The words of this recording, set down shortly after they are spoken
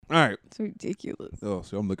All right. It's ridiculous. Oh,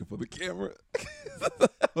 so I'm looking for the camera. I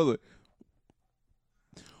was like,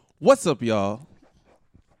 what's up, y'all?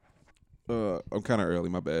 I'm kind of early.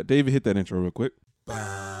 My bad. David, hit that intro real quick.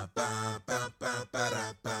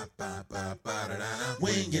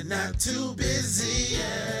 When you're not too busy,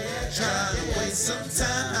 trying to waste some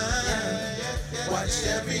time. Watch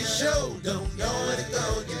every show, don't know where to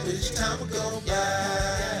go. You wish time would go by.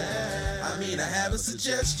 I mean, I have a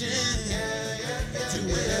suggestion. Do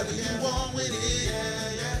whatever you want with it.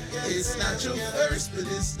 It's not your first, but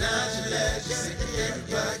it's not your last. Your second favorite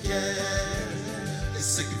podcast. Your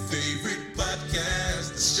second favorite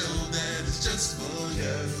podcast. The show that is just for you.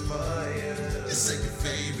 Your second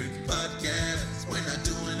favorite podcast. We're not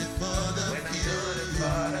doing it for the few.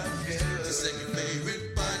 Your second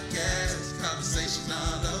favorite podcast. Conversation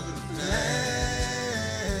all over the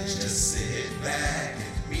place. Just sit back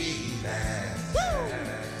and relax.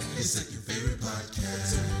 Your second favorite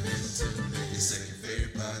podcast. Your second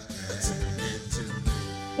favorite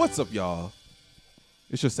podcast. What's up, y'all?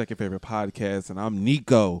 It's your second favorite podcast, and I'm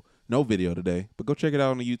Nico. No video today, but go check it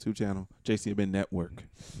out on the YouTube channel, JCMN Network.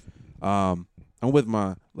 I'm with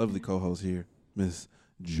my lovely co-host here, Miss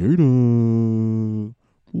Jada.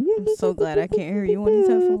 I'm so glad I can't hear you on these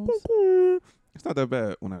headphones. It's not that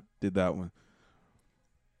bad when I did that one.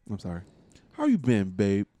 I'm sorry. How you been,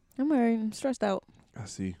 babe? I'm alright. I'm stressed out. I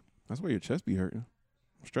see. That's why your chest be hurting.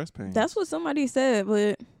 Stress pain. That's what somebody said,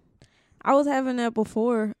 but I was having that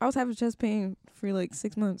before. I was having chest pain for like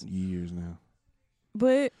 6 months. Years now.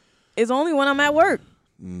 But it's only when I'm at work.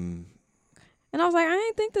 Mm. And I was like, I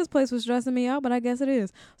didn't think this place was stressing me out, but I guess it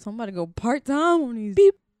is. So I'm about to go part-time on these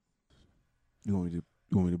beep. You want me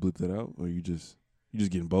to bleep that out, or you just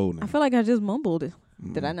getting bold now? I feel like I just mumbled it.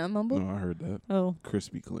 Did I not mumble? No, I heard that. Oh.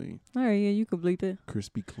 Crispy clean. All right, yeah, you could bleep it.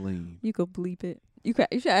 Crispy clean. You could bleep it. You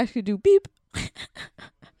should actually do beep.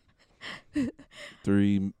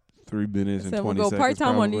 3 minutes and 20 so we'll go seconds.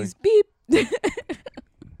 part-time probably. on these beep.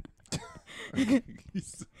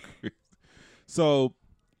 So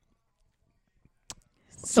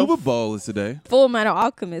Super Bowl is today. Full Metal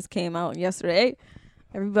Alchemist came out yesterday.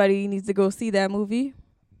 Everybody needs to go see that movie.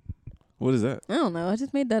 What is that? I don't know. I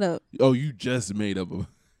just made that up. Oh, you just made up a...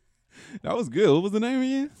 That was good. What was the name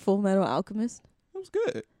again? Full Metal Alchemist. That was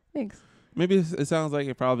good. Thanks. Maybe it sounds like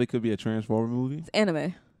it probably could be a Transformer movie. It's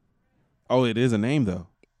anime. Oh, it is a name, though.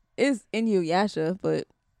 It's Inuyasha, but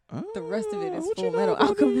the rest of it is what Full you know Metal about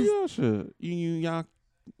Alchemist. Inuyasha.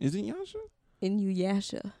 Is it Yasha?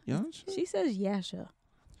 Inuyasha. Yasha? She says Yasha.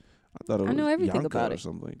 I thought it was I know everything Yonka about or it.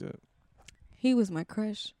 something like that. He was my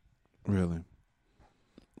crush. Really?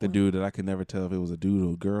 The dude that I could never tell if it was a dude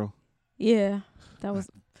or a girl. Yeah. That was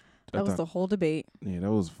I was thought- the whole debate. Yeah,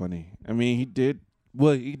 that was funny. I mean, he did.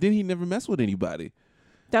 Well, he never mess with anybody.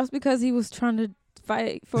 That's because he was trying to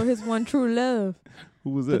fight for his one true love.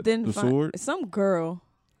 Who was But that? then The sword? some girl.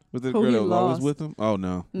 Was that who girl he that was always lost. with him? Oh,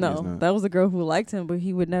 no. He's No, not. that was a girl who liked him, but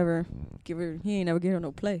he would never give her. He ain't never give her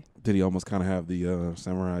no play. Did he almost kind of have the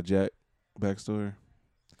Samurai Jack backstory?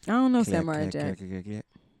 I don't know Clack, Samurai clack, Jack. clack, clack, clack.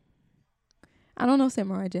 I don't know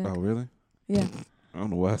Samurai Jack. Oh, really? Yeah. I don't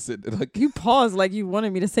know why I said that. Like, You paused like you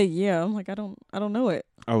wanted me to say yeah. I'm like I don't know it.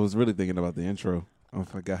 I was really thinking about the intro. I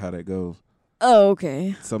forgot how that goes. Oh,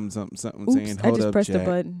 okay. Something Oops, saying, I hold just up, pressed Jack. the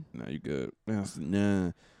button. No, you good.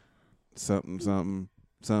 Nah. Something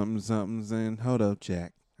saying, hold up,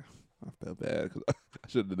 Jack. I felt bad because I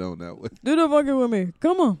should have known that one. Do the fucking with me.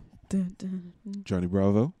 Come on. Dun, dun, dun. Johnny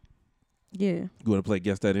Bravo. Yeah. You want to play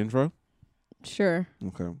Guess That Intro? Sure.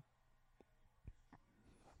 Okay.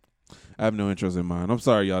 I have no intros in mind. I'm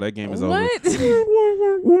sorry, y'all. That game is over. What?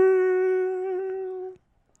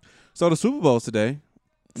 So the Super Bowl's today.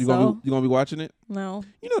 You gonna be watching it? No.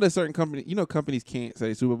 You know that certain companies can't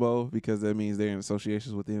say Super Bowl because that means they're in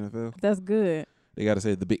associations with the NFL. That's good. They got to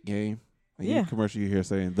say the big game. Like Yeah. any commercial you hear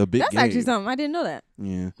saying the big That's game. actually something I didn't know that.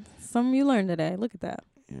 Yeah. Something you learned today. Look at that.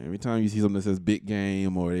 Yeah. Every time you see something that says big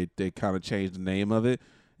game or they kind of change the name of it,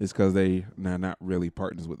 it's because they're not really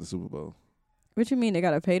partners with the Super Bowl. What you mean? They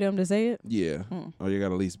gotta pay them to say it? Yeah. Or you got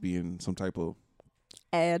to at least be in some type of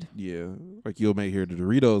Ad. yeah. Like you may hear the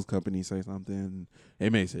Doritos company say something. They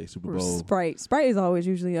may say Super Or Bowl. Sprite. Sprite is always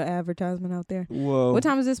usually an advertisement out there. Well, What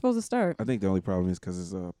time is it supposed to start? I think the only problem is because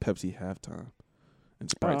it's Pepsi halftime and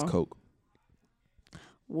Sprite's Oh. Coke.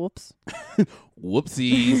 Whoops.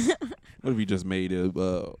 Whoopsies. What if you just made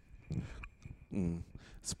a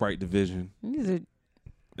Sprite division These are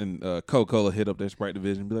and Coca-Cola hit up their Sprite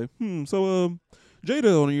division and be like, so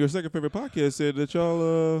Jada on your second favorite podcast said that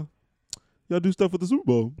y'all do stuff with the Super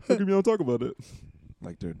Bowl. How come y'all talk about it?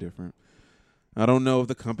 Like they're different. I don't know if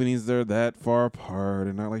the companies are that far apart.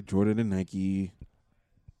 They're not like Jordan and Nike.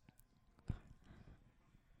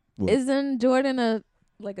 What? Isn't Jordan a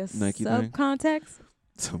Nike sub thing? context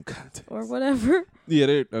Some context. or whatever? Yeah,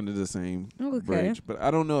 they're under the same Okay. bridge. But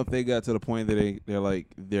I don't know if they got to the point that they're like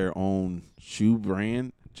their own shoe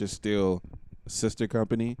brand, just still a sister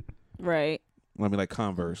company. Right. I mean, like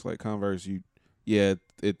Converse. Like Converse,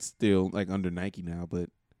 it's still like under Nike now, but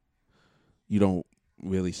you don't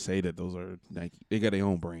really say that those are Nike. They got their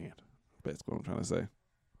own brand. That's what I'm trying to say.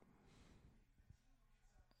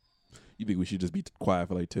 You think we should just be quiet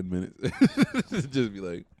for like 10 minutes? Just be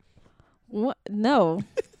like, What? No.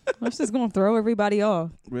 That's just gonna throw everybody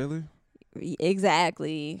off. really?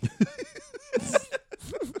 Exactly.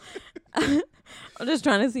 I'm just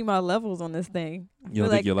trying to see my levels on this thing. You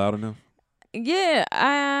don't think you're loud enough? Yeah.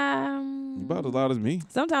 You're about as loud as me.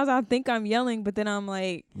 Sometimes I think I'm yelling, but then I'm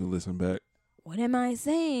like, You listen back. what am I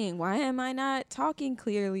saying? Why am I not talking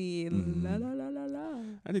clearly? Mhm. La la la la la.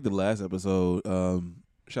 I think the last episode,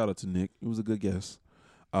 shout out to Nick. It was a good guess.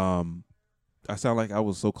 I sound like I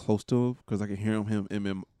was so close to him because I can hear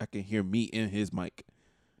him. I can hear me in his mic.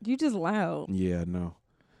 You just loud. Yeah, I know.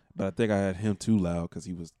 But I think I had him too loud because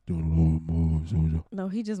he was doing a little more. No,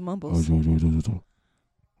 he just mumbles. You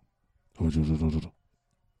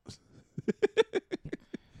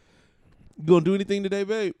gonna do anything today,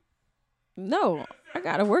 babe? No, I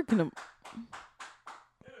gotta work in the.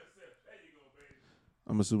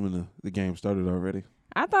 I'm assuming the game started already.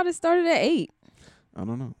 I thought it started at 8. I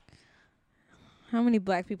don't know. How many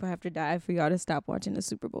black people have to die for y'all to stop watching the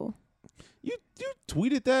Super Bowl? You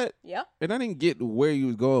tweeted that, Yep. and I didn't get where you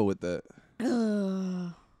was going with that.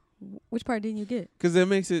 Which part didn't you get? Because that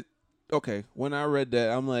makes it okay. When I read that,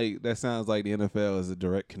 I'm like, that sounds like the NFL is a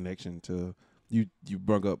direct connection to you. You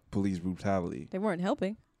brought up police brutality. They weren't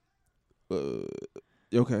helping.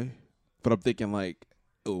 Okay, but I'm thinking like,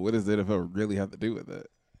 oh, what does the NFL really have to do with that?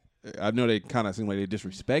 I know they kind of seem like they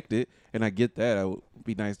disrespect it, and I get that. It would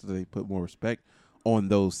be nice that they put more respect on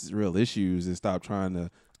those real issues and stop trying to.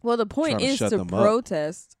 Well, the point Trying to is shut to them up.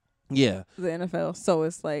 protest Yeah, the NFL, so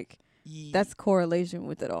it's like that's correlation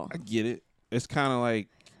with it all. I get it. It's kind of like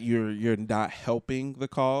you're not helping the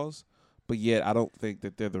cause, but yet I don't think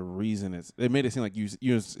that they're the reason. It made it seem like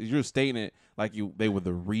you're stating it like they were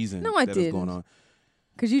the reason No, I that didn't. it's going on.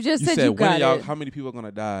 Because you just You said said you when got y'all, it. how many people are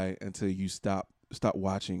gonna die until you stop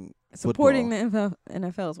watching Supporting football? the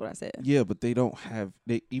NFL is what I said. Yeah, but they don't have.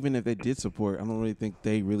 Even if they did support, I don't really think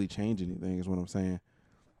they really change anything. Is what I'm saying.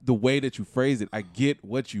 The way that you phrased it, I get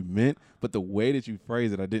what you meant, but the way that you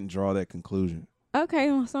phrased it, I didn't draw that conclusion. Okay,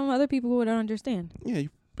 well, some other people would understand. Yeah,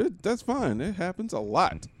 that's fine. It happens a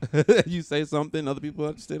lot. You say something, other people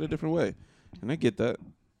understand a different way, and I get that.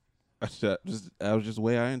 That was just the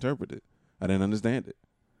way I interpreted it. I didn't understand it.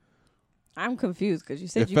 I'm confused because you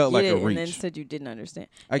said It you felt get like a it and then reach. said you didn't understand.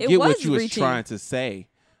 I It get what was you was reaching. trying to say,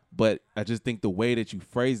 but I just think the way that you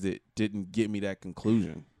phrased it didn't get me that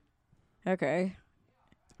conclusion. Okay.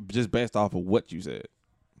 Just based off of what you said.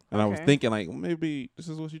 And I was Okay. thinking like, maybe this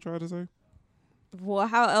is what you tried to say. Well,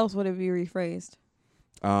 how else would it be rephrased?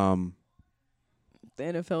 Um, The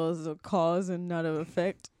NFL is a cause and not an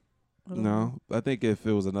effect? I don't know. no, I think if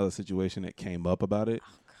it was another situation that came up about it,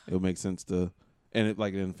 it would make sense to, and it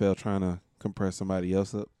like the NFL trying to compress somebody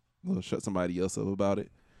else up, or shut somebody else up about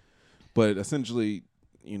it. But essentially,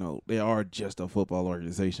 they are just a football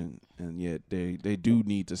organization, and yet they do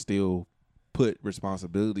need to still put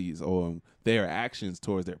responsibilities on their actions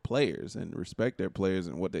towards their players and respect their players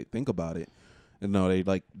and what they think about it. And no,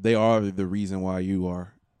 they are the reason why you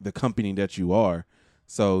are the company that you are.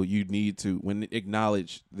 So you need to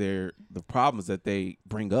acknowledge the problems that they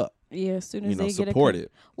bring up. Yeah, as soon as they get support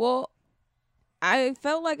it. Well, I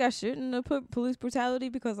felt like I shouldn't have put police brutality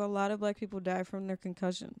because a lot of black people die from their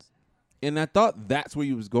concussions. And I thought that's where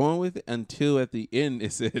you was going with it until at the end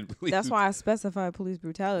it said police. That's why I specified police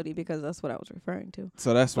brutality because that's what I was referring to.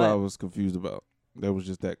 So that's what I But- was confused about. That was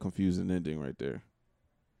just that confusing ending right there.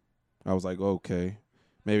 I was like, okay,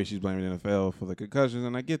 maybe she's blaming the NFL for the concussions,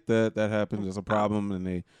 and I get that happens. It's a problem, and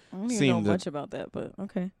they I don't even seem know to- much about that, but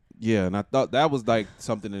okay. yeah. And I thought that was like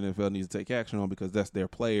something the NFL needs to take action on because that's their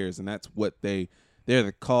players, and that's what they're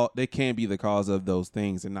the cause. They can be the cause of those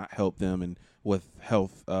things and not help them and with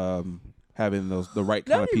health. Having the right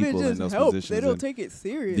kind of people in those positions. They don't and take it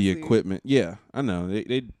seriously. the equipment. Yeah, I know.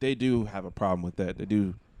 They do have a problem with that. They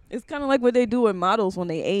do It's kind of like what they do with models when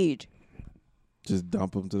they age. just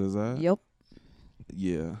dump them to the side. Yep.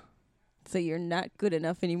 Yeah. So you're not good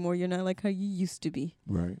enough anymore. You're not like how you used to be.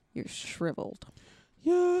 Right. You're shriveled.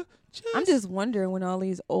 Yeah. I'm just wondering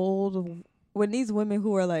when these women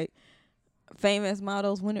who are like famous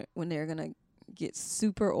models, when they're gonna get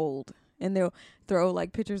super old and they'll throw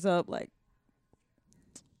like pictures up like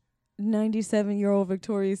 97-year-old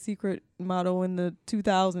Victoria's Secret model in the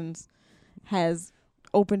 2000s has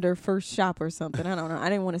opened her first shop or something. I don't know. I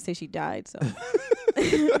didn't want to say she died, so.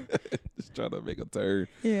 Just trying to make a turn.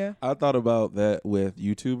 Yeah. I thought about that with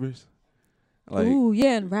YouTubers. Like, ooh,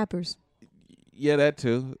 yeah, and rappers. yeah, that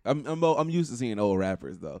too. I'm used to seeing old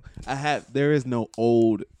rappers though. There is no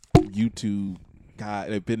old YouTube guy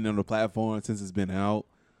that's been on the platform since it's been out.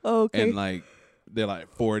 Oh, okay. And like they're like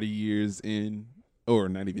 40 years in, or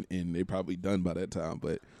not even in. They probably done by that time.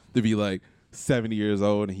 But to be like 70 years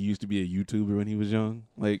old and he used to be a YouTuber when he was young.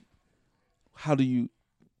 Like, how do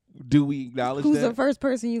we acknowledge Who's that? the first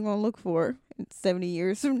person you gonna look for in 70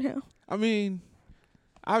 years from now? I mean,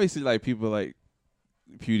 obviously, like people like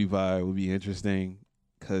PewDiePie would be interesting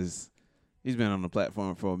because he's been on the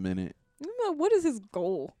platform for a minute. What is his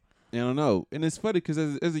goal? I don't know. And it's funny because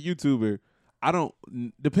as a YouTuber,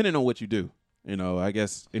 depending on what you do, I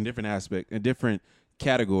guess in different aspects, in different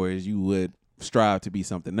categories, you would strive to be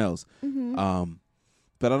something else. Mm-hmm.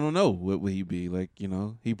 But I don't know what would he be like.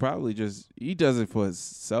 He probably he does it for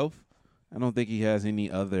himself. I don't think he has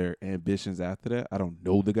any other ambitions after that. I don't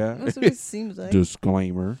know the guy. That's what it seems like.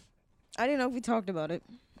 Disclaimer. I didn't know if we talked about it.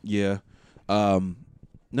 Yeah. No,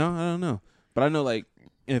 I don't know. But I know like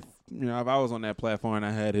if I was on that platform and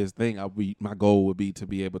I had his thing, my goal would be to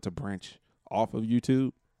be able to branch off of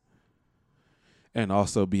YouTube and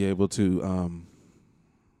also be able to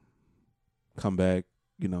come back,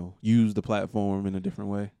 use the platform in a different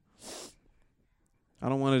way. I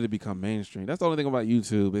don't want it to become mainstream. That's the only thing about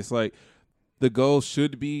YouTube. It's like the goal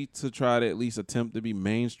should be to try to at least attempt to be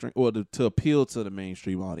mainstream or to appeal to the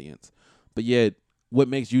mainstream audience. But yet what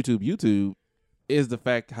makes YouTube is the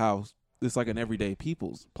fact how it's like an everyday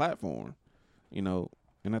people's platform, and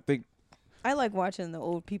I think I like watching the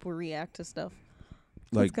old people react to stuff.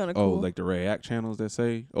 like, kind of cool. like the react channels that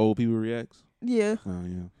say old people reacts. Yeah. Oh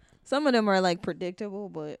yeah. Some of them are like predictable,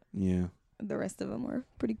 but Yeah. the rest of them are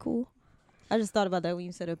pretty cool. I just thought about that when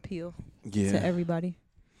you said appeal Yeah. to everybody.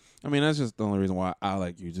 I mean, that's just the only reason why I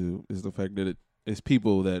like YouTube is the fact that it's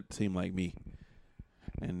people that seem like me,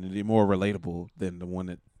 and they're more relatable than the one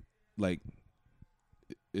that like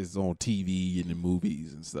is on TV and in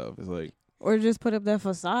movies and stuff. It's like, or just put up that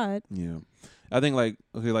facade. yeah, I think like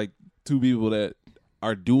two people that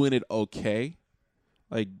are doing it okay,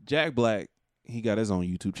 like Jack Black. He got his own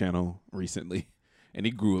YouTube channel recently, and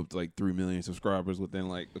he grew up to like 3 million subscribers within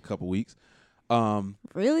like a couple weeks.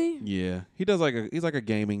 Really? Yeah, he does he's like a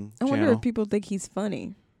gaming I wonder channel. if people think he's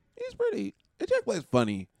funny. Jack Black's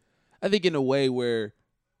funny. I think in a way where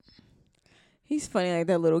He's funny like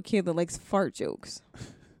that little kid that likes fart jokes.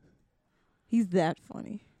 He's that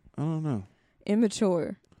funny. I don't know.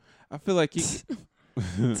 Immature. I feel like he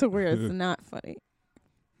To where it's not funny.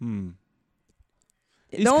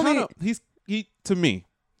 He's to me,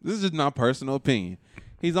 this is just not personal opinion.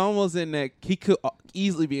 He's almost in that, he could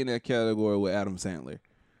easily be in that category with Adam Sandler.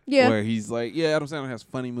 Yeah. Where he's like, yeah, Adam Sandler has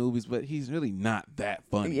funny movies, but he's really not that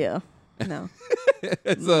funny. Yeah. No.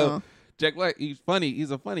 So No. Jack Black, he's funny.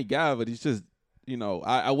 He's a funny guy, but he's just,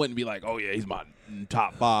 I wouldn't be like, oh yeah, he's my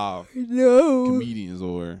top 5 comedians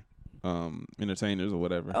or entertainers or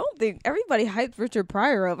whatever. I don't think everybody hyped Richard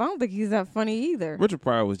Pryor up. I don't think he's that funny either. Richard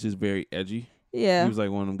Pryor was just very edgy. Yeah. He was like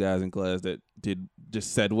one of them guys in class that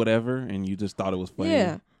just said whatever, and you just thought it was funny.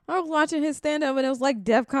 Yeah. I was watching his stand up and it was like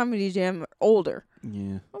Def Comedy Jam older.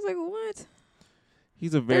 Yeah. I was like, what?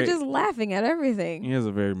 They're just laughing at everything. He has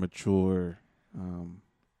a very mature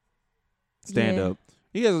stand up.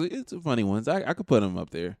 It's funny ones. I could put him up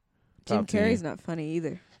there. Jim Top 10. Carrey's not funny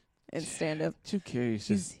either in stand up. Jim Carrey's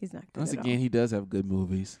He's not good once at again, all. he does have good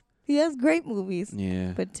movies. He has great movies,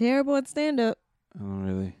 Yeah. but terrible at stand up. I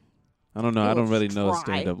don't know. I don't really know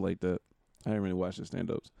stand up like that. I didn't really watch the stand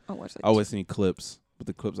ups. I watched I always seen clips, but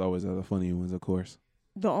the clips always are the funny ones, of course.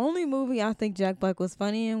 The only movie I think Jack Black was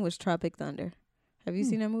funny in was Tropic Thunder. Have you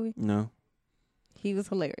seen that movie? No. He was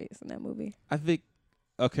hilarious in that movie. I think,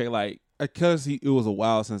 okay, like, because it was a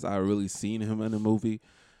while since I really seen him in a movie.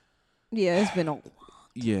 Yeah, it's been a while.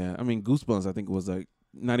 Yeah, I mean, Goosebumps, I think was like,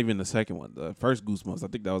 not even the second one. The first Goosebumps, I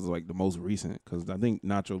think that was like the most recent, because I think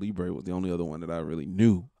Nacho Libre was the only other one that I really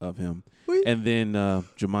knew of him. Wait. And then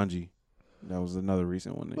Jumanji, that was another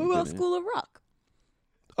recent one. That What he about did in. School of Rock?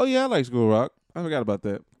 Oh, yeah, I like School of Rock. I forgot about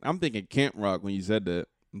that. I'm thinking Camp Rock when you said that.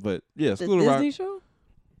 But, yeah, The School of Rock. Disney show?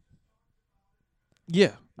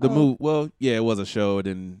 Yeah. The Oh. movie. Well, yeah, it was a show.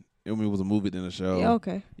 Then it was a movie, then a show. Yeah,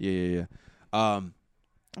 okay. Yeah. I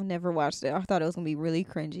never watched it. I thought it was going to be really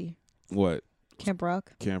cringy. What? Camp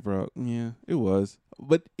Rock? Camp Rock. Yeah, it was.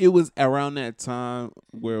 But it was around that time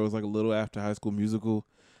where it was like a little after High School Musical,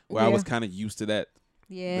 where I was kind of used to that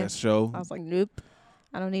Yeah. show. I was like, nope.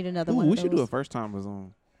 I don't need another Ooh, one we of should do those. a first timers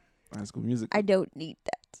on High School Music. I don't need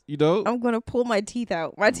that. You don't? I'm going to pull my teeth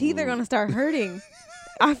out. My teeth are going to start hurting.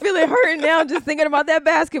 I feel it hurting now just thinking about that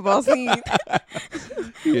basketball scene.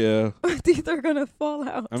 Yeah. My teeth are going to fall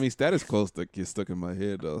out. I mean, Status Quo gets stuck in my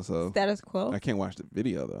head, though, so. Status quo? I can't watch the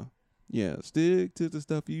video, though. Yeah. Stick to the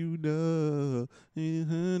stuff you know. I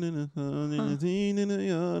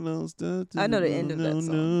know the end of that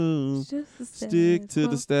song. It's just the Stick to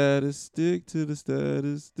quo. the status, stick to the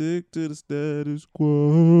status, stick to the status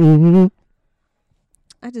quo.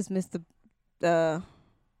 I just missed the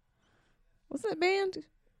what's that band?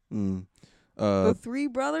 The Three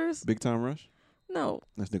Brothers? Big Time Rush? No,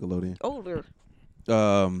 That's Nickelodeon. older.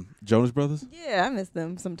 Jonas Brothers? Yeah, I miss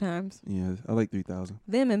them sometimes. Yeah, I like 3000.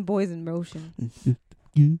 Them and Boys in Motion.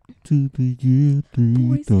 You to the year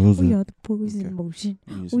Boys, 3000. we are the boys Okay. in motion.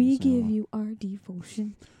 You sing We the song. give you our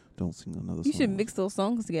devotion. Don't sing another You song. should mix those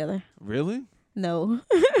songs together. Really? No.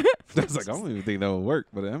 That's like, I don't even think that would work.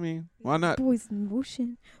 But I mean, why not? Boys in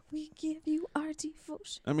motion. We give you our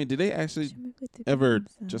devotion. I mean, did they actually ever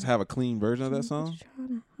just have a clean version of that song?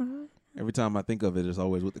 Every time I think of it, it's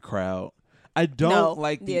always with the crowd. I don't No.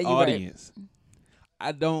 like the Yeah, you're right. audience.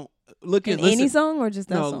 I don't look In at listen, any song or just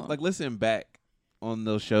that no, song? like listen back on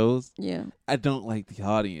those shows. Yeah. I don't like the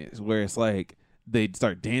audience where it's like they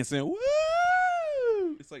start dancing. Woo!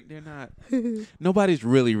 It's like they're not. Nobody's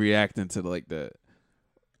really reacting to like that.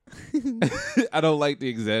 I don't like the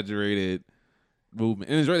exaggerated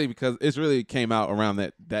movement, and it's really because it's really came out around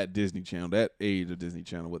that Disney Channel, that age of Disney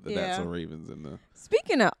Channel with the That's Yeah. So Ravens and the.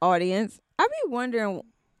 Speaking of audience, I be wondering.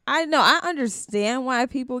 I know I understand why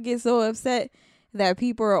people get so upset that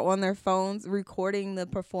people are on their phones recording the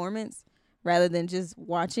performance rather than just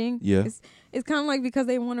watching. Yeah. It's kind of like because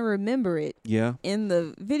they want to remember it Yeah. in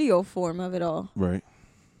the video form of it all. Right.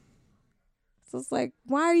 So it's like,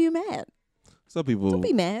 why are you mad? Some people. Don't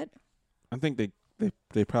be mad. I think they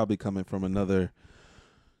probably coming from another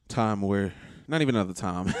time where not even another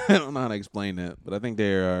time. I don't know how to explain that, but I think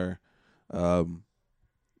they are at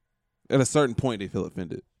a certain point they feel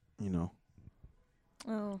offended. You know,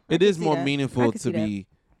 Oh, it is more meaningful to be.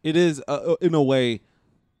 It is in a way.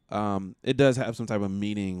 It does have some type of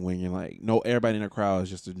meaning when you're like, no, everybody in the crowd is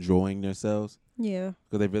just enjoying themselves Yeah.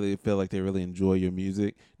 because they really feel like they really enjoy your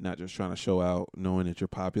music, not just trying to show out, knowing that you're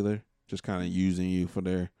popular, just kind of using you for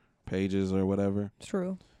their pages or whatever.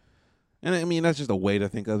 True. And I mean, that's just a way to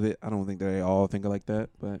think of it. I don't think they all think of like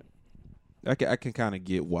that, but I can kind of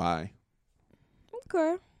get why.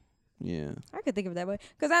 Okay. Yeah. I could think of it that way.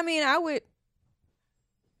 Because, I mean, I would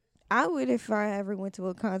if I ever went to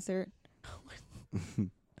a concert. You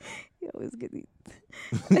always get these.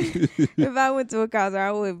 If I went to a concert,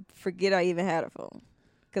 I would forget I even had a phone.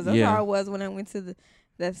 Because that's Yeah. how I was when I went to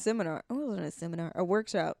that seminar. I wasn't a seminar, a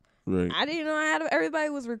workshop. Right. I didn't know everybody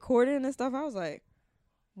was recording and stuff. I was like,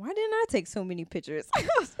 why didn't I take so many pictures? I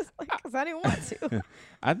was just like, because I didn't want to.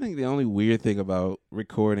 I think the only weird thing about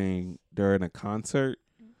recording during a concert,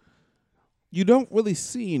 you don't really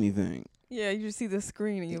see anything. Yeah, you just see the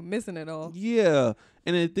screen and you're missing it all. Yeah.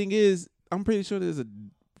 And the thing is, I'm pretty sure there's a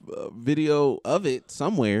video of it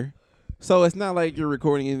somewhere. So it's not like you're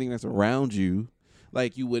recording anything that's around you.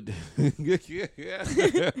 Like you would, like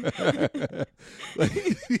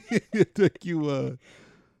you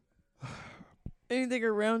Anything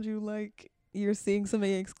around you like you're seeing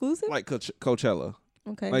something exclusive? like Coachella.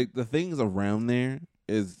 Okay. Like the things around there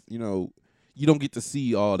is, you know, you don't get to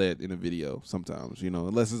see all that in a video sometimes, you know,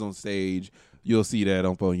 unless it's on stage. You'll see that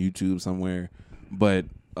on YouTube somewhere. But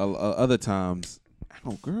other times, I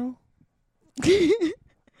don't, girl. You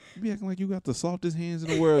be acting like you got the softest hands in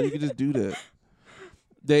the world. You can just do that.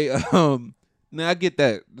 They now I get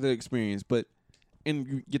the experience, but and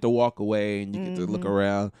you get to walk away and you get to look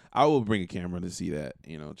around. I will bring a camera to see that,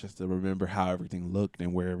 you know, just to remember how everything looked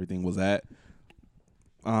and where everything was at.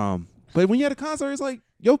 But when you're at a concert, it's like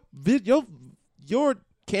your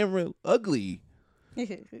camera ugly.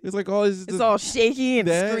 It's like all this. It's all shaky and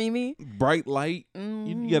that screamy. bright light.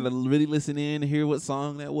 You gotta really listen in to hear what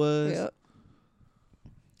song that was. Yep.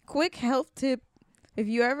 Quick health tip: if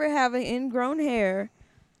you ever have an ingrown hair,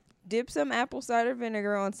 dip some apple cider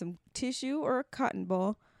vinegar on some tissue or a cotton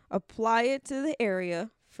ball. Apply it to the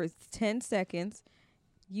area for 10 seconds.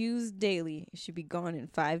 Use daily. It should be gone in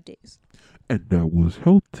 5 days. And that was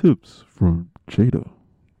health tips from Jada.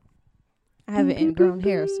 I have an ingrown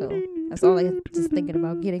hair, so that's all I'm just thinking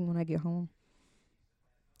about getting when I get home.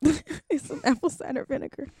 It's some apple cider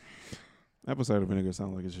vinegar. Apple cider vinegar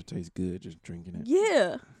sounds like it should taste good just drinking it.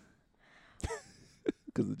 Yeah.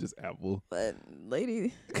 Because it's just apple. But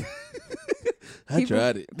lady, I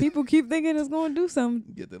tried it. people keep thinking it's going to do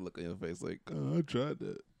something. Get that look on your face like, oh, I tried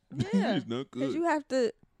that. Yeah, It's not because good. you have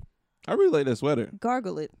to I really like that sweater.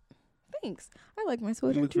 gargle it. Thanks. I like my It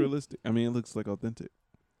sweater looks too. realistic. I mean, it looks like authentic.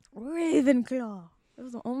 Ravenclaw. It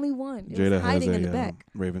was the only one. It Jada was hiding has in the a back.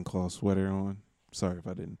 Ravenclaw sweater on. Sorry if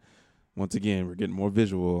I didn't. Once again, we're getting more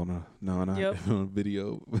visual on a Yep. on a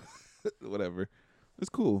video. Whatever. It's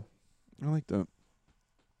cool. I like that.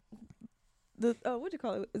 The what do you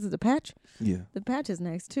call it? Is it the patch? Yeah. The patch is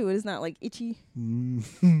nice too. It is not like itchy.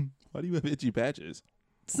 Why do you have itchy patches?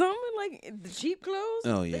 Some like the cheap clothes.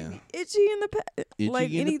 Oh, they yeah. be itchy in the patch. Itchy Like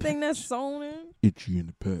in the anything that's patch. sewn in. Itchy in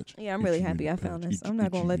the patch. Yeah, I'm really Itchy in happy the I found patch. this. I'm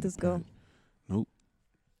not gonna Itchy let in the this go. patch. Nope.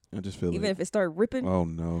 I just feel Even like. if it started ripping. Oh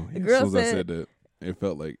no! The As girl soon as I said- said that, it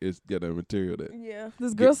felt like it's got a material that. Yeah,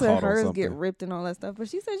 this girl said caught on hers get something. ripped and all that stuff, but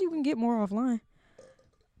she says you can get more offline.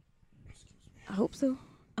 I hope so.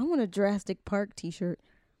 I want a Jurassic Park T-shirt.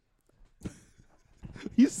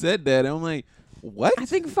 You said that, and I'm like, what? I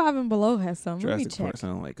think 5 and Below has some. Let me Jurassic check. Park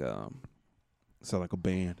sound like a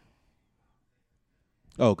band.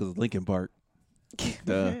 Oh, because Linkin Park.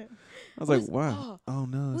 Duh. I was like, What's- wow. Oh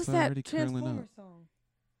no, What's it's that already curling Transformer up. song?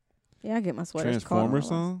 Yeah, I get my sweaters caught on Transformer a lot.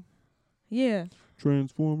 song. Yeah,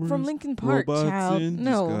 Transformers. from Linkin Park, robots child. in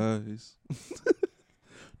No, disguise.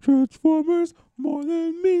 Transformers more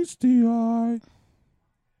than meets the eye.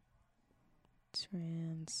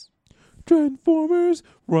 Transformers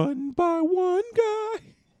run by one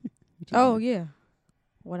guy. Oh yeah,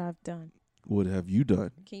 what I've done. What have you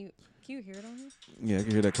done? Can you hear it on here? Yeah, I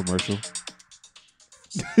can hear that commercial.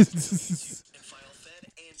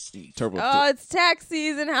 Turbo. Oh, it's tax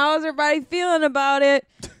season. How's everybody feeling about it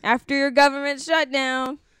after your government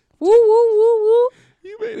shutdown? Woo woo woo woo.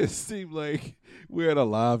 You made it seem like we're at a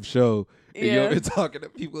live show and Yeah. you're talking to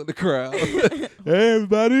people in the crowd. Hey,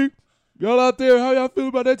 everybody. Y'all out there, how y'all feel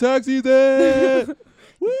about that tax season?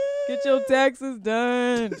 Woo! Get your taxes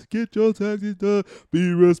done. Get your taxes done.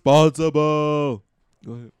 Be responsible.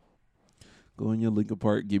 Go ahead. Go in your Linkin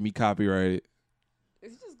Park. Get me copyrighted.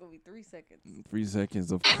 It's just gonna be 3 seconds. 3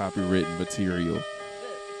 seconds of copywritten material.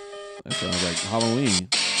 That sounds like Halloween.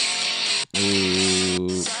 Ooh.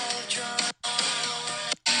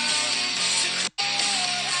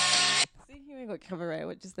 See, you ain't gonna cover right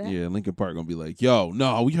with just that. Yeah, Linkin Park gonna be like, yo,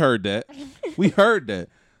 no, we heard that. We heard that.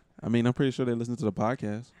 I mean, I'm pretty sure they listen to the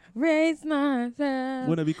podcast. Raise myself.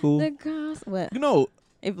 Wouldn't that be cool? The cost. What? You know,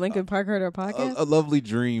 If Linkin Park heard our podcast? a lovely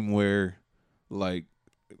dream where, like,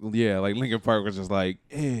 yeah, like Linkin Park was just like,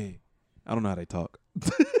 hey, I don't know how they talk.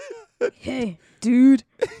 Hey, dude.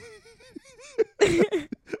 It's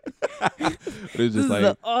This just is like,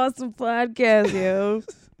 an awesome podcast, yo.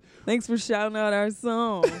 Thanks for shouting out our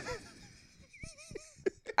song.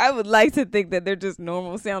 I would like to think that they're just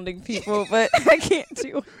normal sounding people, but I can't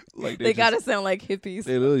do it. like They gotta sound like hippies.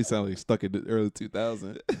 They literally sound like stuck in the early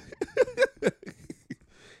 2000s.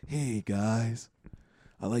 Hey guys,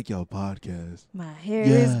 I like y'all podcast. My hair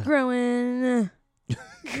Yeah. is growing.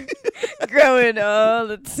 Growing all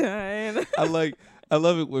the time. I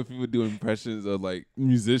love it when people do impressions of like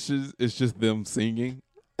musicians. It's just them singing.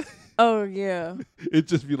 Oh yeah. It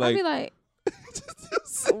just be I'd like, be like,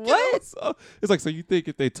 singing what? a song. It's like, so you think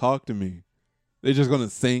if they talk to me, they're just gonna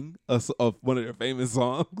sing of one of their famous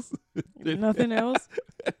songs? nothing else.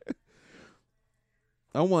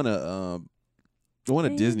 I want a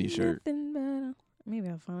Disney Ain't shirt. nothing better. Maybe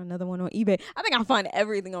I'll find another one on eBay. I think I'll find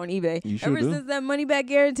everything on eBay. You sure Ever do. since that money back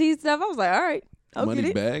guarantee stuff, I was like, all right, I'll Money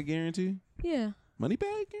get it. bag guarantee? Yeah, Money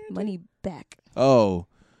bag guarantee? money back. Oh,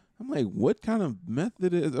 I'm like, what kind of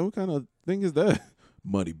method is? What kind of thing is that?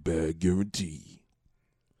 Money bag guarantee.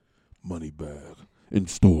 Money bag in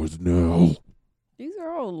stores now. These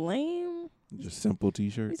are all lame. Just simple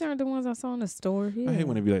T-shirts. These aren't the ones I saw in the store. Yeah. I hate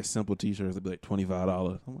when it be like simple T-shirts. It'd be like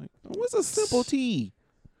 $25. I'm like, oh, what's a simple tee?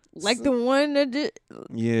 like the one that did.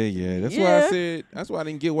 Yeah. That's why I Yeah. said. That's why I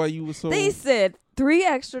didn't get why you was so. They said $3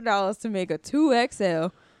 extra to make a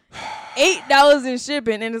 2XL. $8 in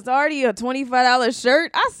shipping, and it's already a $25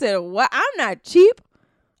 shirt. I said, "What? I'm not cheap.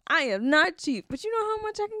 I am not cheap." But you know how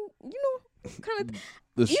much I can. You know, kind of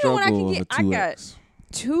the you know what I can struggle of a get? I got 2X.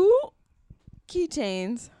 2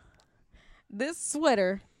 keychains, this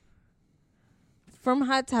sweater from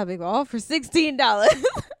Hot Topic, all for $16.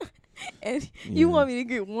 And you Yeah. want me to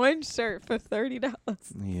get one shirt for $30?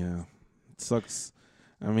 Yeah, it sucks.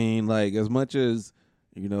 I mean, like, as much as,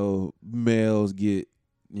 you know, males get,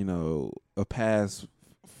 you know, a pass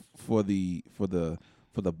for the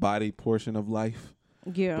body portion of life,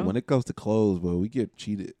 Yeah. but when it comes to clothes, bro, we get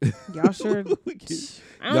cheated. Y'all sure? We get-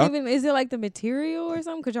 I don't y'all- even. Is it like the material or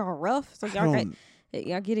something? Cause y'all rough, so I y'all got. don't-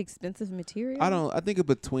 Y'all get expensive material. I think it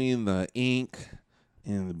between the ink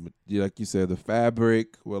and like you said, the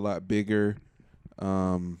fabric were a lot bigger.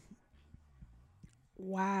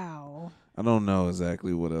 Wow. I don't know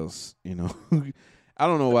exactly what else, I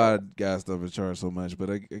don't know why gas stuff is charged so much, but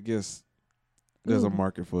I guess there's a Ooh.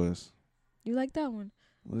 market for us. You like that one?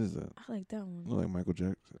 What is that? I like that one. Look like Michael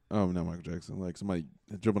Jackson. Oh, not Michael Jackson. Like somebody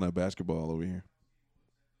dribbling that basketball over here.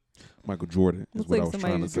 Michael Jordan is Looks what like I was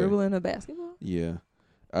somebody trying to was say. dribbling a basketball. Yeah.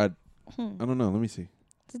 I don't know. Let me see.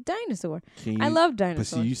 It's a dinosaur. Can you, I love but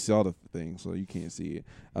dinosaurs. see, you saw the thing, so you can't see it.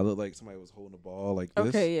 I look like somebody was holding the ball like this.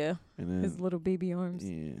 Okay, yeah. And then, His little baby arms.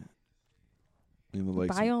 yeah. And look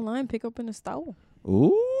like Buy online, pick up in the store.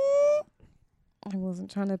 Ooh. I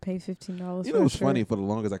wasn't trying to pay $15 You for know a what's shirt. funny? For the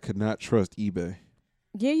longest, I could not trust eBay.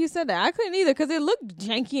 Yeah, you said that. I couldn't either because it looked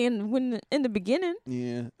janky in the beginning.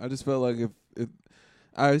 Yeah, I just felt like if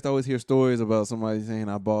I used to always hear stories about somebody saying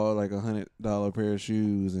I bought like $100 pair of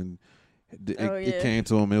shoes and it came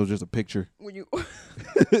to them. It was just a picture. When you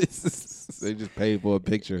They just paid for a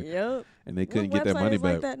picture Yep. and they couldn't What get that website money is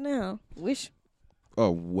back. like that now? Wish.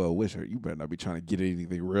 Oh well, Wish you better not be trying to get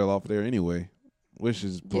anything real off there anyway. Wish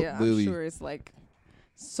is Yeah, literally I'm sure it's like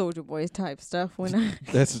Soldier Boys type stuff when I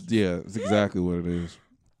that's exactly what it is.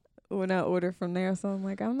 when I order from there. So I'm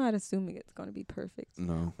like, I'm not assuming it's gonna be perfect.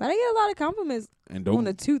 No, But I get a lot of compliments and on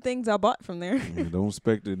the don't 2 things I bought from there. don't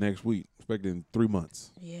expect it next week. Expect it in 3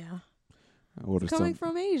 months. Yeah. I ordered Coming some.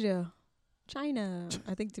 from Asia. China,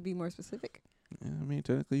 I think, to be more specific. Yeah, I mean,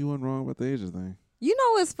 technically, you weren't wrong about the Asia thing. You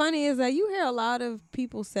know what's funny is that you hear a lot of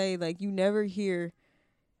people say, like, you never hear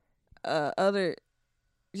other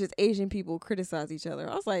just Asian people criticize each other.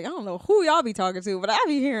 I was like, I don't know who y'all be talking to, but I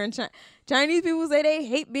be hearing Chinese people say they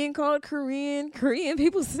hate being called Korean. Korean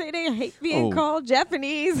people say they hate being called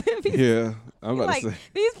Japanese. Yeah, I'm about like, to say.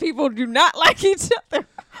 these people do not like each other.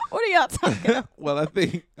 What are y'all talking about? Well, I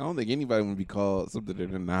don't think anybody would be called something that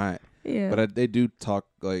they're not. Yeah. But they do talk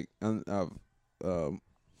like,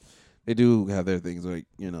 they do have their things like,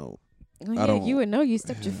 Oh, I yeah, don't- you would know you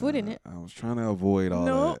stepped your foot in it. I was trying to avoid all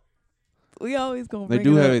No, that. we always gonna They bring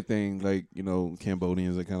do it have up. a thing like,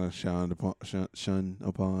 Cambodians that kind of shun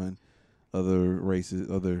upon other races,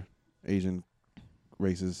 other Asian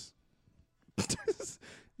races.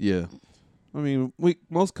 Yeah. I mean,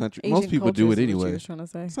 most Asian people do culture it is what you anyway. was trying to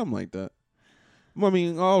say. Something like that. Well, I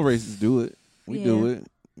mean, all races do it. We do Yeah. it.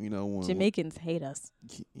 When Jamaicans hate us.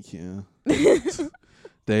 yeah.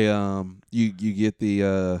 They you get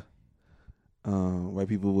the white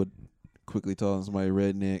people would quickly call somebody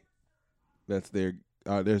redneck. That's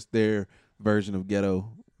their version of ghetto.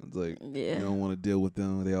 It's like Yeah. you don't want to deal with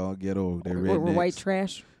them. They all ghetto. They're We're rednecks. white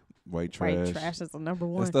trash. White trash. White trash is the number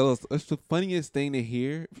one. That's the funniest thing to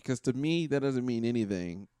hear because to me that doesn't mean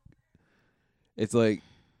anything. It's like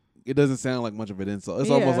it doesn't sound like much of an insult. It's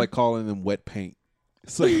almost Yeah. like calling them wet paint.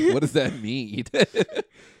 It's like what does that mean?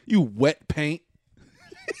 You wet paint?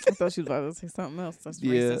 I thought she was about to say something else. That's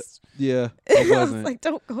Yeah. racist. Yeah, I it was wasn't. like,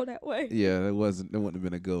 don't go that way. Yeah, that wouldn't have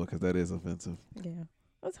been a go because that is offensive. Yeah.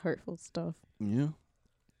 That's hurtful stuff. Yeah.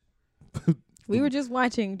 We were just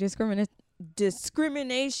watching discrimination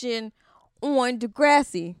on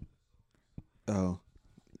Degrassi. Oh,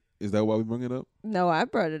 is that why we bring it up? No, I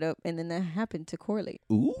brought it up, and then that happened to correlate.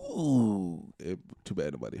 Ooh, too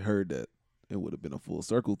bad nobody heard that. It would have been a full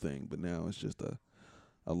circle thing, but now it's just a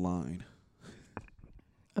line.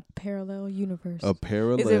 A parallel universe. A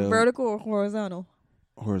parallel. Is it vertical or horizontal?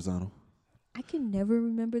 Horizontal. I can never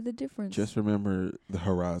remember the difference. Just remember the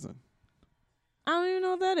horizon. I don't even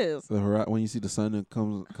know what that is. When you see the sun that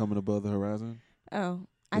coming above the horizon. Oh,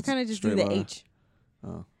 I It's kind of just do straight the line. H.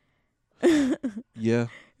 Oh, If yeah.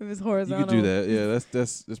 it's You horizontal. could do that. Yeah,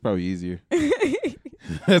 that's probably easier.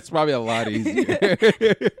 That's probably a lot easier.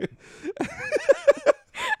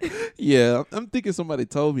 Yeah, I'm thinking somebody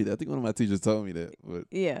told me that. I think one of my teachers told me that, but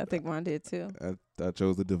Yeah, I think mine did too. I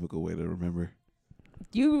chose the difficult way to remember.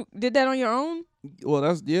 You did that on your own? Well,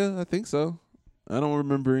 I think so. I don't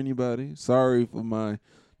remember anybody. Sorry for my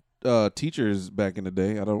teachers back in the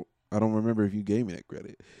day. I don't remember if you gave me that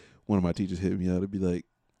credit. One of my teachers hit me out. It'd be like,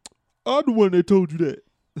 I'm the one that told you that.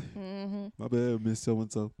 Mm-hmm. My bad, Miss So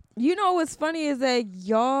and So. You know what's funny is that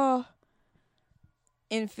y'all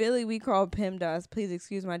in Philly we call PEMDAS. Please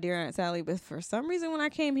excuse my dear Aunt Sally, but for some reason when I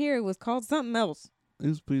came here it was called something else. It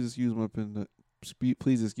was please excuse my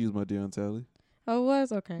please excuse my dear Aunt Sally. Oh, it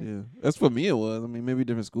was okay. Yeah, that's for me. It was. I mean, maybe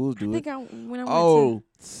different schools do I it. think when I went Oh, to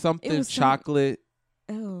something was chocolate.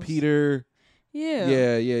 Peter.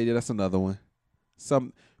 Yeah. Yeah. That's another one.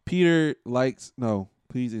 Peter likes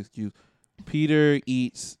please excuse. Peter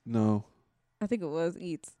eats I think it was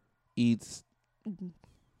eats. eats.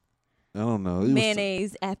 I don't know.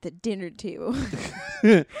 mayonnaise at the dinner table.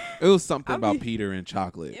 It was something I about mean- Peter and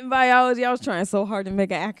chocolate. In biology, I was trying so hard to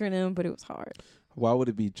make an acronym, but it was hard. Why would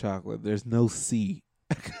it be chocolate? There's no C.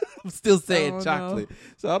 I'm still saying Oh, chocolate.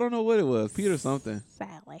 So I don't know what it was. Peter something.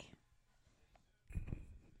 Sally.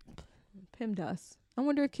 PIMDAS. I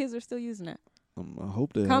wonder if kids are still using that. I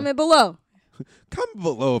hope that. Comment below. Comment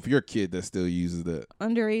below if you're a kid that still uses that.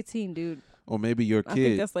 Under 18, dude. Or maybe your kid. I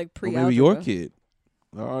think that's like or pre-algebra. maybe your kid.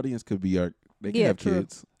 Our audience could be they can have true.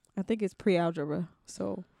 kids. I think it's pre-algebra.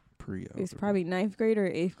 So Pre-algebra. it's probably 9th grade or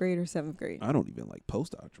 8th grade or 7th grade. I don't even like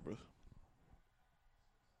post-algebra.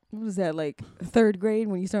 What was that, like 3rd grade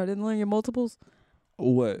when you started learning your multiples?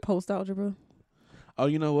 What? Post-algebra. Oh,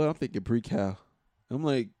 you know what? I'm thinking pre-cal. I'm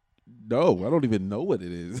like, no, I don't even know what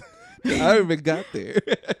it is. I haven't even got there.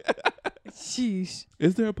 Sheesh.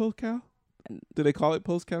 Is there a post-cal? Do they call it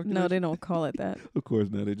post-calculation? No, they don't call it that. Of course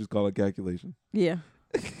not. They just call it calculation. Yeah.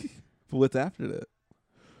 But what's after that?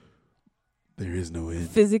 There is no end.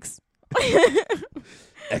 Physics.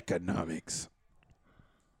 Economics.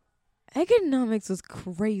 Economics was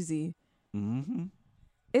crazy. Mm-hmm.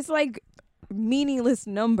 It's like meaningless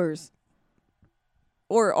numbers.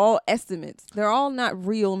 Or all estimates. They're all not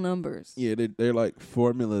real numbers. Yeah, they're like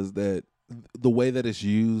formulas that the way that it's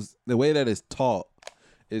used, the way that it's taught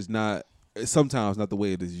is not, sometimes not the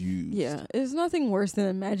way it is used. Yeah. It's nothing worse than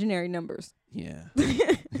imaginary numbers. Yeah.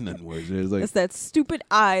 Nothing worse. There's like, It's that stupid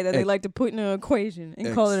I that they X- like to put in an equation and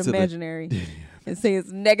X call it to the- imaginary. And say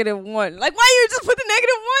it's -1. Like, why you just put the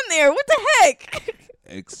 -1 there? What the heck?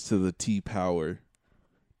 X to the T power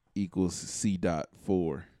equals C dot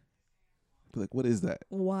 4. Be like, what is that?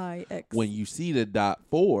 Why X? When you see the dot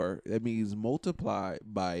 4, that means multiply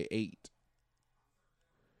by 8.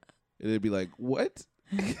 And it'd be like, what?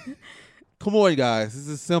 Come on, guys. This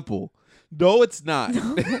is simple. No, it's not.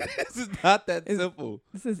 This is not that simple.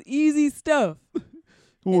 This is easy stuff.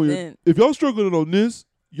 Come on, And then- if y'all struggling on this,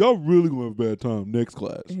 y'all really gonna have a bad time next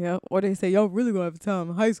class. Yeah. Or they say, y'all really gonna have a time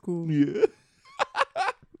in high school. Yeah.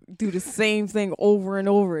 Do the same thing over and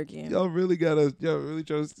over again. Y'all really try to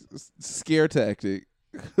scare tactic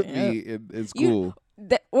me in school.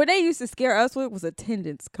 What they used to scare us with was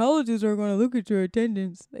attendance. Colleges are going to look at your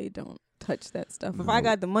attendance. They don't touch that stuff. If I No.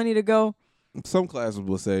 got the money to go, Some classes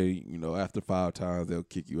will say, after 5 times they'll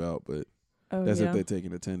kick you out, but that's yeah. if they take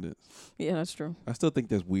an attendance. Yeah, that's true. I still think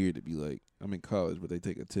that's weird to be like, I'm in college, but they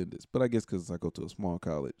take attendance. But I guess because I go to a small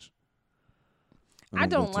college. I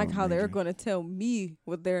go don't to like a how they're major. going to tell me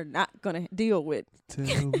what they're not going to deal with. Tell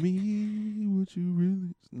me what you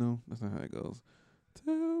really. No, that's not how it goes.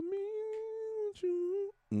 Tell me what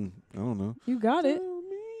you. I don't know. You got it. Tell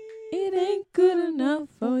me It ain't good enough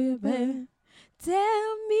for you, babe.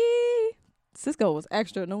 Tell me. Cisco was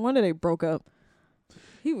extra. No wonder they broke up.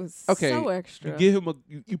 He was so You extra. give him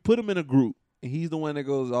you put him in a group, and he's the one that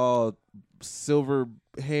goes all silver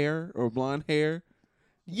hair or blonde hair.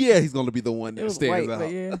 Yeah, he's gonna be the one It that was stands white, out.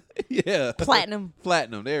 but yeah. Yeah, Platinum.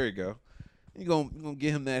 platinum. There you go. You gonna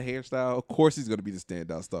get him that hairstyle. Of course, he's gonna be the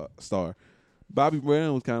standout star. Bobby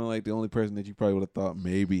Brown was kind of like the only person that you probably would have thought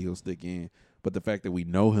maybe he'll stick in, but the fact that we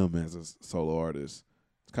know him as a solo artist,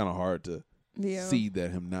 it's kind of hard to Yeah. see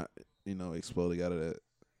that him not exploding out of that.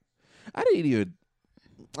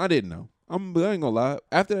 I didn't know. I ain't gonna lie.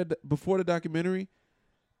 Before the documentary,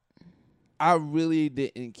 I really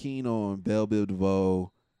didn't keen on Belle Biv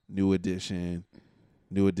DeVoe, New Edition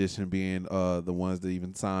being the ones that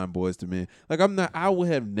even signed Boys to Men. Like I would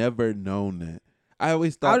have never known that. I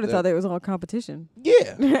always I thought would have thought they was all competition.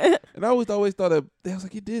 yeah. And I always thought that I was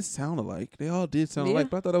like, it did sound alike. They all did sound Yeah. alike,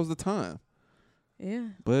 but I thought that was the time. Yeah.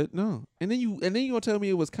 But no. And then you gonna tell me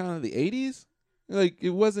it was kind of the 80s? Like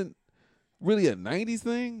it wasn't really a 90s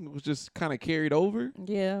thing? It was just kind of carried over?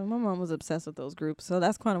 Yeah, my mom was obsessed with those groups, so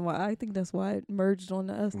that's kind of why I think that's why it merged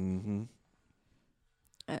onto us. Mm-hmm.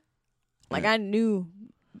 Like I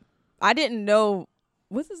didn't know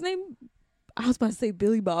what's his name. I was about to say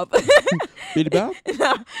Billy Bob, Billy Bob?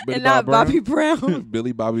 and not Bob Bobby Brown.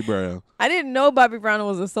 Billy Bobby Brown. I didn't know Bobby Brown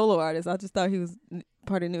was a solo artist. I just thought he was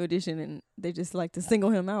part of New Edition, and they just like to single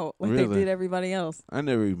him out like they Really? did everybody else. I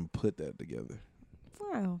never even put that together.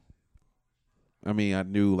 Wow. I mean, I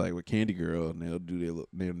knew like with Candy Girl and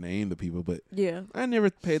they'll name the people, but Yeah. I never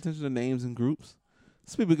pay attention to names in groups.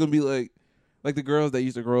 Some people gonna be like the girls that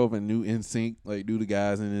used to grow up and knew NSYNC, like knew the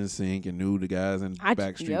guys in NSYNC and knew the guys in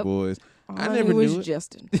Backstreet yep. Boys. All I I never knew was knew it.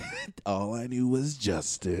 Justin. All I knew was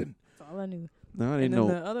Justin. That's all I knew. No, I And didn't then know.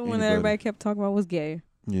 the other one that anybody. everybody kept talking about was gay.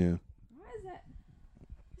 Yeah.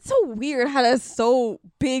 It's so weird how that's so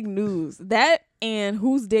big news. That and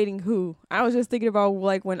who's dating who. I was just thinking about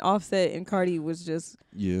like when Offset and Cardi was just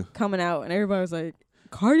Yeah. coming out and everybody was like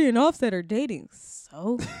Cardi and Offset are dating.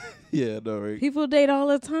 So Yeah, no, right. people date all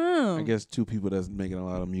the time. I guess two people that's making a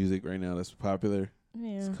lot of music right now that's popular.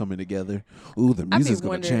 Yeah. It's coming together. Ooh, the I be music's gonna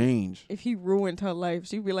wondering change. if he ruined her life,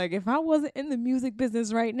 she'd be like, if I wasn't in the music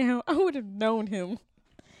business right now, I would have known him.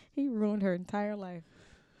 He ruined her entire life.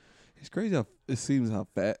 It's crazy how it seems how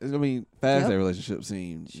fast. I mean, fast that relationship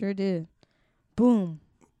seems. Sure did. Boom.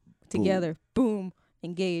 Together. Boom.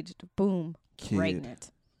 Engaged. Boom. Kid.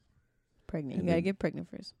 Pregnant. And You gotta get pregnant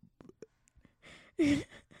first.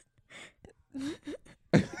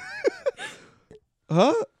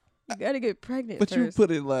 Huh? You gotta get pregnant But first. you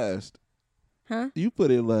put it last. Huh? You put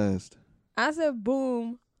it last. I said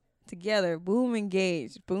boom. Together. Boom.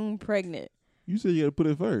 Engaged. Boom. Pregnant. You said you gotta put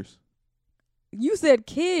it first. You said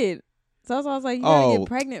kid. So that's why I was like, you gotta get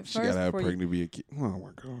pregnant She first. gotta have before pregnant to be a kid. Oh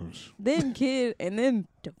my gosh. Then kid, and then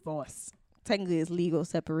divorce. Technically, it's legal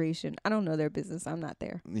separation. I don't know their business. I'm not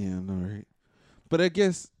there. Yeah, no, right. But I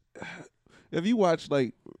guess if you watch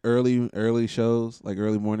like early shows, like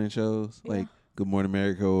early morning shows, Yeah. like Good Morning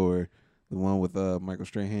America or the one with Michael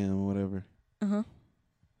Strahan or whatever. Uh-huh.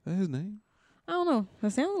 That's his name? I don't know.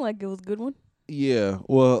 It sounded like it was a good one. Yeah.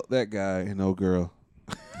 Well, that guy and old girl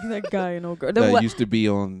That guy and old girl. that used to be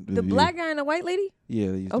on The the View. black guy and the white lady?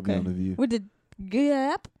 Yeah, they used to be Okay. on The View. With the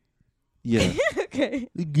gap? Yeah. Okay.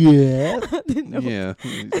 Yeah. I didn't know. Yeah.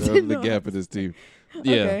 didn't The know. gap in his team.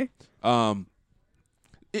 Yeah. Okay.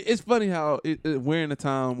 It's funny how we're in a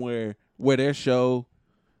time where their show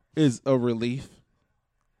is a relief.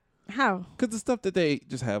 How? Because the stuff that they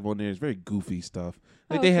just have on there is very goofy stuff.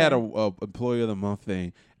 Like they had a Employee of the Month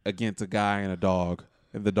thing against a guy and a dog,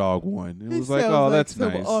 and the dog won. It was like, oh, that's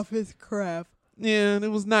nice. Office crap. Yeah, and it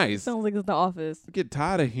was nice. Sounds like it's The Office. I get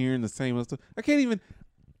tired of hearing the same old stuff. I can't even.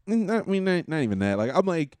 Not even that. Like I'm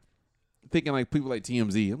like thinking like people like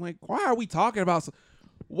TMZ. I'm like, why are we talking about?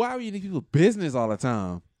 Why are we in people's business all the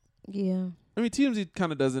time? Yeah. I mean, TMZ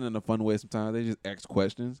kind of does it in a fun way sometimes. They just ask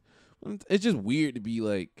questions. It's just weird to be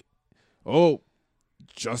like, oh,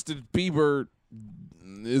 Justin Bieber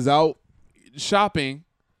is out shopping.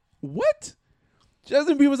 What?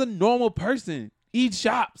 Justin Bieber's a normal person. He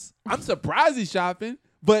shops. I'm surprised he's shopping,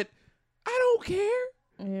 but I don't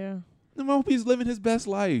care. Yeah. I hope he's living his best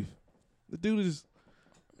life. The dude is...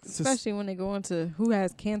 Especially when they go into who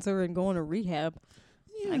has cancer and going to rehab.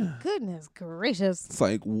 Yeah. My goodness gracious. It's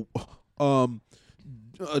like,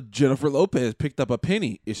 Jennifer Lopez picked up a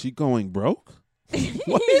penny. Is she going broke?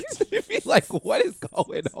 What? Like, what is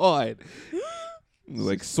going on?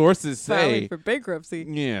 Like, sources Filing say... for bankruptcy.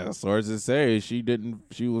 Yeah, sources say she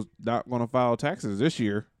was not going to file taxes this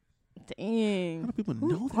year. Dang. How do people Who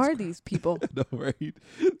know this are crap? these people? No, right?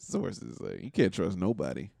 Sources say you can't trust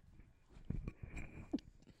nobody.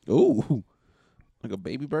 Ooh, like a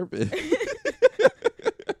baby burping.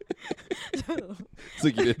 So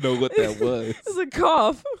you didn't know what that was. It's a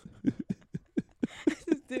cough. I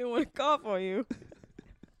just didn't want to cough on you.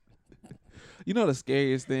 You know the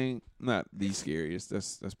scariest thing? Not the scariest.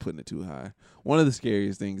 That's putting it too high. One of the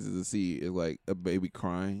scariest things is to see is like a baby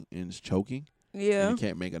crying and it's choking. Yeah. And you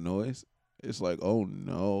can't make a noise. It's like, oh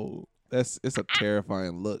no, it's a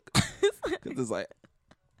terrifying look. 'Cause it's like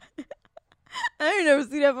I ain't never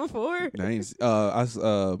seen that before. I think I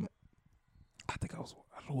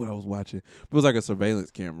don't know what I was watching. It was like a surveillance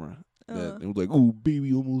camera. That it was like, oh,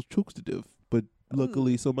 baby almost chokes to death, but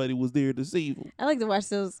luckily somebody was there to save him. I like to watch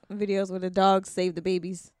those videos where the dogs save the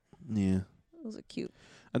babies. Yeah, Those are cute.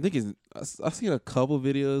 I think I've seen a couple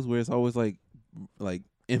videos where it's always like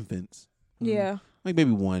infants. Yeah. Like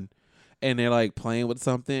maybe one, and they're like playing with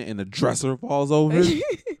something, and the dresser falls over.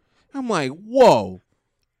 I'm like, whoa!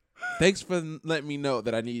 Thanks for letting me know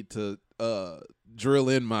that I need to drill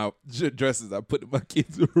in my dresses I put in my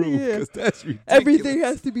kids' room because that's ridiculous. Everything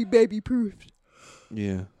has to be baby proofed.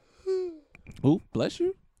 Yeah. Oh, bless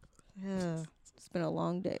you. Yeah. It's been a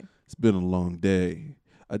long day. It's been a long day.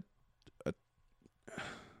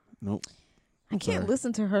 Nope. I can't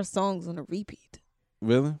listen to her songs on a repeat.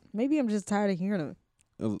 Really? Maybe I'm just tired of hearing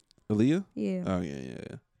them. Aaliyah? Yeah. Oh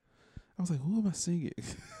yeah. I was like, who am I singing? You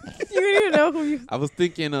didn't even know who you. I was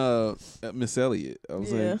thinking Miss Elliott. I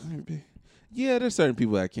was like, yeah, there's certain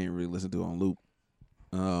people I can't really listen to on loop.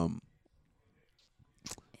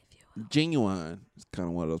 Genuine is kind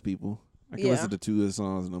of one of those people. I can listen to two of his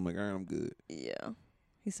songs and I'm like, all right, I'm good. Yeah.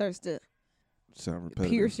 He starts to Sound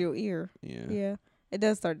repetitive. pierce your ear. Yeah. Yeah. It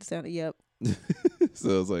does start to sound. Yep.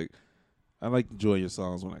 So it's like, I like to enjoy your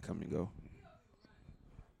songs when I come and go.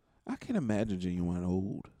 I can't imagine Genuine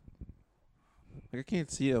old. Like I can't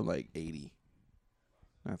see him like 80.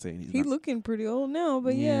 Not saying he's He looking pretty old now,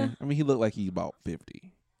 but yeah. I mean, he looked like he's about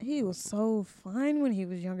 50. He was so fine when he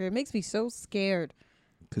was younger. It makes me so scared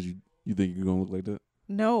Because you think you're gonna look like that?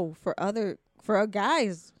 No, for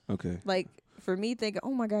guys. Okay. Like for me, thinking,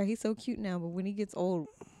 oh my God, he's so cute now. But when he gets old,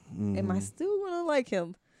 am I still gonna like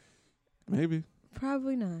him? Maybe.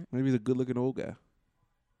 Probably not. Maybe he's a good looking old guy.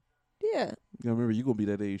 Yeah. You gotta remember, you gonna be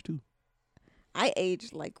that age too. I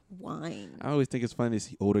age like wine. I always think it's funny to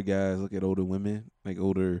see older guys look at older women, like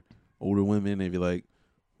older women. They be like,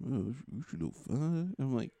 "Oh, you should look fine."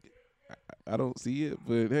 I'm like, I don't see it,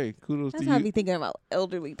 but hey, kudos That's to how I you. be thinking about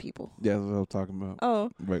elderly people. Yeah, that's what I'm talking about. Oh.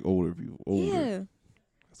 Like older people. Older. Yeah.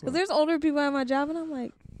 Because there's older people at my job, and I'm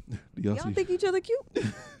like, Do y'all see? think each other cute?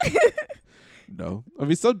 No. I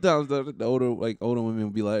mean, sometimes the older women will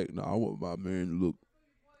be like, "No, I want my man to look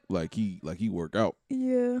like he work out.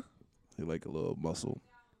 Yeah. He like a little muscle."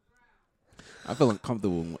 I feel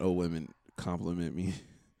uncomfortable when old women compliment me.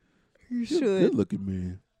 You You're a should. good looking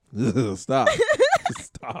man. Stop.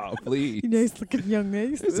 Stop, please. You nice looking young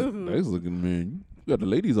man. It's a nice looking man. You got the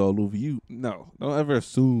ladies all over you. No, don't ever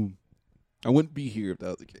assume. I wouldn't be here if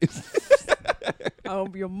that was the case. I'll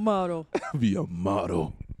be a model. I'll be a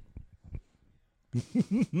model.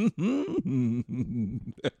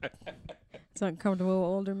 It's uncomfortable when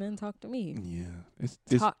older men talk to me. Yeah.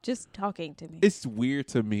 Just talking to me. It's weird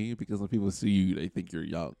to me because when people see you, they think you're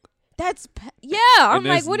young. Yeah. I'm like,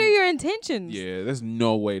 there's what are your intentions? Yeah, there's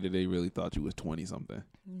no way that they really thought you was 20 something.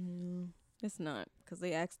 It's not, because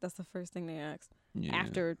they ask. That's the first thing they ask. Yeah.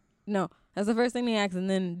 That's the first thing they ask, and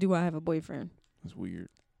then, do I have a boyfriend? That's weird.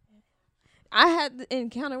 I had the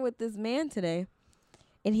encounter with this man today,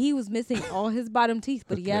 and he was missing all his bottom teeth,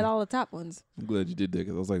 but he had Okay. all the top ones. I'm glad you did that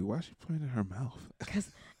because I was like, why is she pointing at her mouth? Because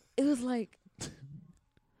it was like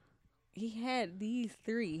he had these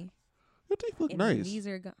 3. Your teeth look And nice. these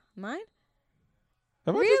are mine.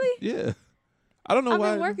 Have I Really? Yeah. I don't know I've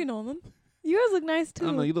why. been working on them. Yours look nice I too.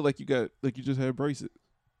 don't know. You look like you just had braces.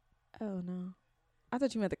 Oh no, I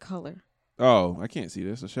thought you meant the color. Oh, I can't see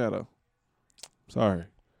this. A shadow. Sorry.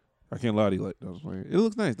 I can't lie to you like that. It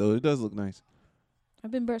looks nice though. It does look nice. I've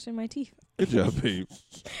been brushing my teeth. Good job, babe.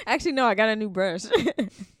 Actually, no, I got a new brush.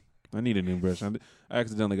 I need a new brush. I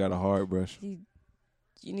accidentally got a hard brush. You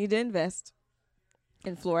need to invest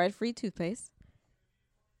in fluoride-free toothpaste.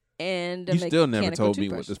 And a You still never mechanical told me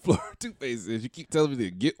toothbrush. what this fluoride toothpaste is. You keep telling me to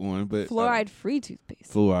get one, but Fluoride-free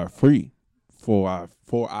toothpaste. fluoride free.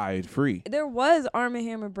 Fluoride free. There was Arm &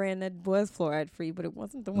 Hammer brand that was fluoride-free, but it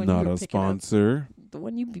wasn't the one Not you were a picking up. sponsor. The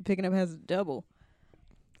one you be picking up has double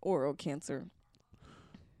oral cancer.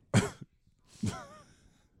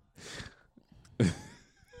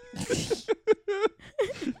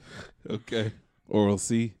 Okay. Oral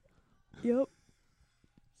C. Yep.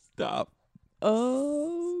 Stop.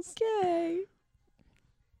 Okay.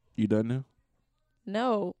 You done now?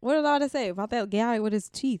 No. What did I to say about that guy with his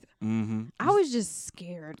teeth? Mm-hmm. I was just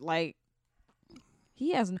scared. Like,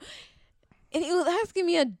 he has no... And he was asking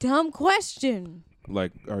me a dumb question.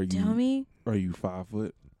 Like, are you Dummy. 5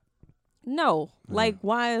 foot? No. Yeah. Like,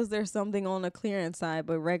 why is there something on the clearance side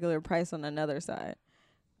but regular price on another side?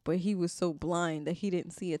 But he was so blind that he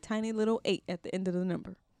didn't see a tiny little 8 at the end of the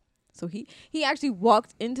number. So he actually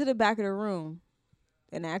walked into the back of the room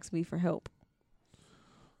and asked me for help.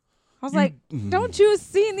 I was like, don't you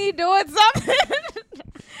see me doing something?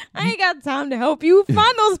 I ain't got time to help you.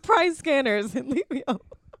 Find those price scanners and leave me alone.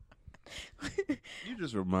 You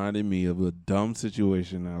just reminded me of a dumb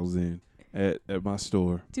situation I was in at my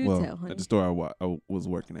store. Do tell, honey. At the store I was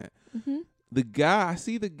working at. Mm-hmm. I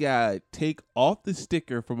see the guy take off the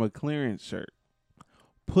sticker from a clearance shirt,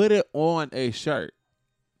 put it on a shirt,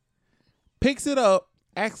 picks it up,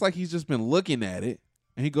 acts like he's just been looking at it,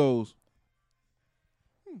 and he goes,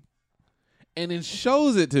 and then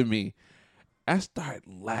shows it to me. I start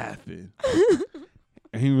laughing.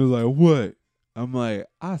 And he was like, what? I'm like,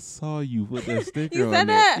 I saw you put that sticker You on said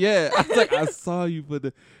there. that? Yeah. I was like, I saw you put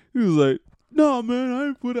the. He was like, no, man, I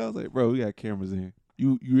ain't put it. I was like, bro, we got cameras in here.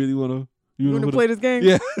 You really want to? You want to play this game?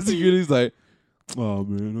 Yeah. Security's like, oh,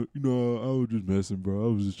 man, I was just messing, bro.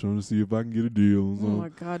 I was just trying to see if I can get a deal. Oh my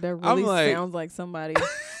God, that I'm really like- sounds like somebody.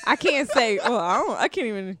 I can't say. Oh, I can't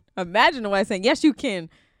even imagine the way I'm saying. Yes, you can.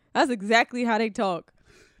 That's exactly how they talk.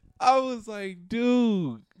 I was like,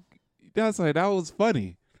 dude, that was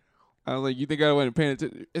funny. I was like, you think I wasn't paying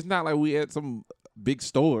attention? It's not like we had some big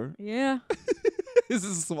store. Yeah, This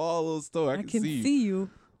is a small little store. I can see you.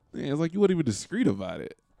 Yeah, it's like you weren't even discreet about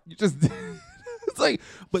it. You just it's like,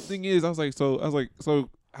 but thing is, I was like, so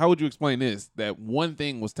how would you explain this? That one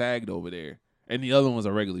thing was tagged over there and the other ones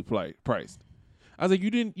are regularly priced. I was like,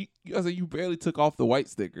 I was like, you barely took off the white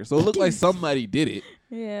sticker, so it looked like somebody did it.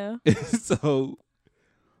 Yeah. So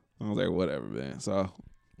I was like, whatever, man. So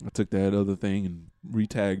I took that other thing and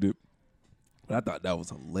re-tagged it. But I thought that was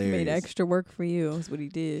hilarious. Made extra work for you. That's what he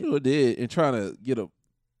did. Sure did. And trying to get a,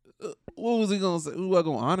 what was he going to say? We wasn't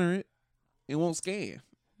going to honor it. It won't scan.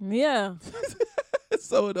 Yeah.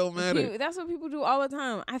 So it don't matter. That's what people do all the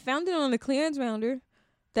time. I found it on the clearance rounder.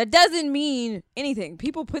 That doesn't mean anything.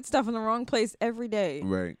 People put stuff in the wrong place every day.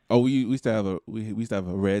 Right. Oh, we used to have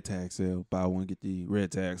a red tag sale. Buy one, get the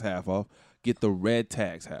red tags half off. Get the red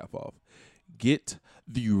tags half off. Get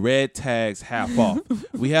the red tags half off.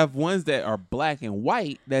 We have ones that are black and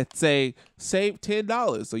white that say save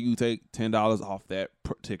 $10. So you take $10 off that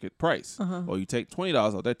ticket price, or you take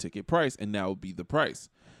 $20 off that ticket price, and that would be the price.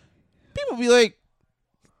 People be like,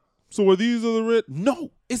 so are these the red?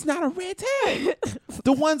 No, it's not a red tag.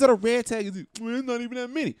 The ones that are red tag is there's not even that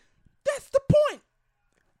many. That's the point.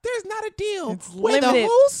 There's not a deal where the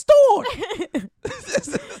whole store,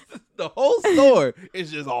 the whole store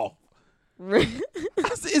is just off.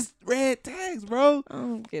 It's red tags, bro.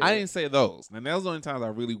 I didn't say those. And that was the only times I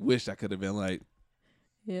really wish I could have been like,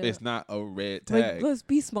 it's not a red tag. Like, let's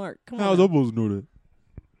be smart. Come How on. was I supposed to know that?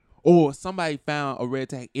 Or somebody found a red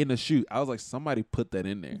tag in the shoe. I was like, somebody put that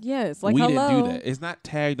in there. Yes, like we hello. didn't do that. It's not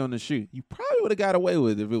tagged on the shoe. You probably would have got away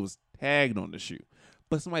with it if it was tagged on the shoe.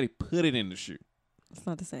 But somebody put it in the shoe. It's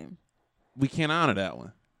not the same. We can't honor that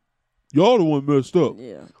one. Y'all the one messed up.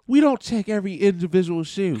 Yeah. We don't check every individual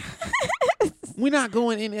shoe. We're not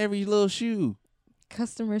going in every little shoe.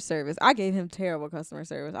 Customer service. I gave him terrible customer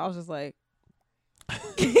service. I was just like,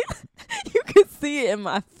 you could see it in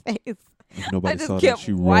my face. Nobody I just saw kept that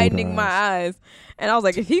shoe widening my eyes. And I was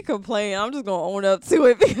like, if he complained, I'm just going to own up to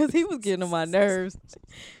it because he was getting on my nerves.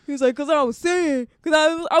 He was like, because I was saying,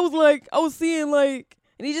 because I was seeing like,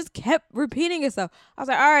 and he just kept repeating himself. I was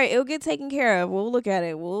like, all right, it'll get taken care of. We'll look at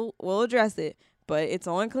it. We'll address it. But it's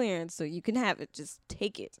on clearance, so you can have it. Just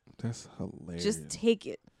take it. That's hilarious. Just take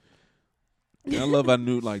it. And I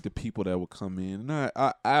knew like the people that would come in. And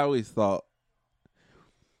I always thought,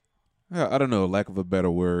 I don't know, lack of a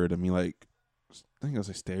better word. I mean, like, I think it was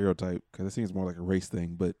a stereotype because it seems more like a race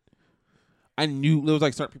thing. But I knew there was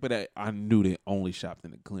like certain people that I knew that only shopped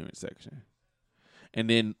in the clearance section. And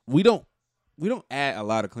then we don't add a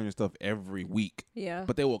lot of clearance stuff every week. Yeah.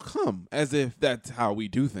 But they will come as if that's how we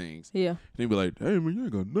do things. Yeah. They'd be like, hey, man, you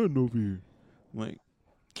ain't got nothing over here. I'm like,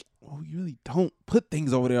 well, you really don't put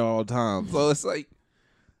things over there all the time. So it's like,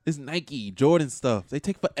 it's Nike, Jordan stuff. They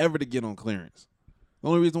take forever to get on clearance. The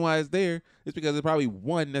only reason why it's there is because it's probably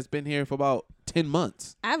one that's been here for about 10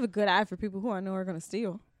 months. I have a good eye for people who I know are going to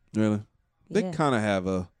steal. Really? Yeah. They kind of have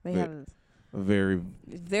a very...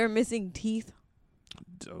 If they're missing teeth,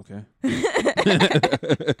 Okay.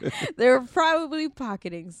 they're probably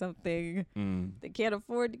pocketing something. Mm. They can't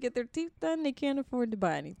afford to get their teeth done. They can't afford to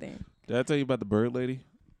buy anything. Did I tell you about the bird lady?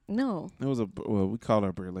 No. It was we call her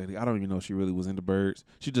a bird lady. I don't even know if she really was into birds.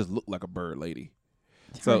 She just looked like a bird lady.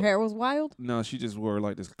 Her hair was wild? No, she just wore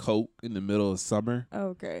like this coat in the middle of summer.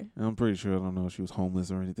 Okay. And I'm pretty sure, I don't know if she was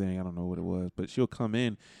homeless or anything. I don't know what it was. But she'll come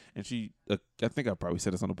in and she, I think I probably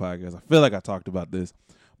said this on the podcast. I feel like I talked about this.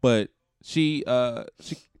 But she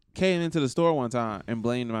came into the store one time and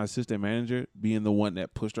blamed my assistant manager being the one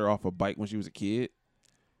that pushed her off a bike when she was a kid.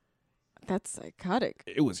 That's psychotic.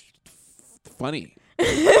 It was funny.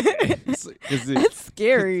 That's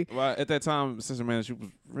scary. Well, at that time, assistant manager was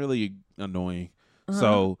really annoying.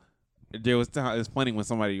 So there was it's funny when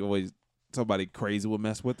somebody crazy would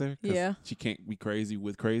mess with her. Yeah. She can't be crazy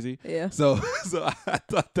with crazy. Yeah. So I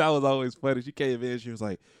thought that was always funny. She came in and she was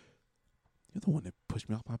like, "You're the one that pushed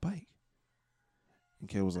me off my bike." And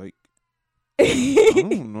Kay was like, "I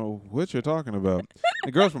don't know what you're talking about."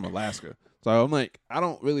 The girl's from Alaska. So I'm like, I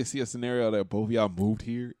don't really see a scenario that both of y'all moved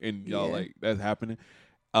here and y'all like that's happening.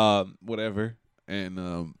 Whatever.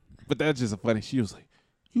 And but that's just a funny. She was like,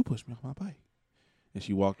 "You pushed me off my bike." And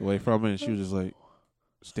she walked away from it and she was just like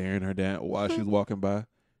staring her down while she was walking by.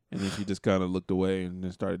 And then she just kind of looked away and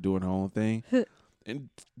then started doing her own thing. And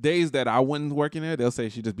days that I wasn't working there, they'll say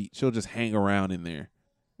she'll just hang around in there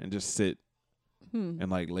and just sit and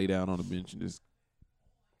like lay down on the bench and just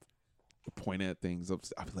point at things. I'll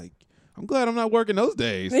be like, I'm glad I'm not working those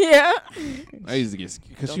days. Yeah. I used to get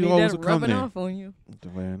because she need always that would come rubbing there. off on you.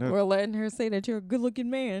 Man, Or letting her say that you're a good-looking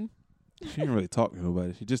man. she didn't really talk to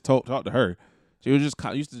nobody. She just talked to her. She was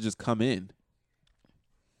used to just come in.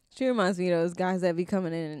 She reminds me of those guys that be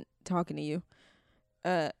coming in and talking to you.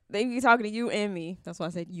 They be talking to you and me. That's why I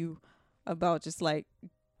said you about just like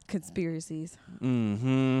conspiracies.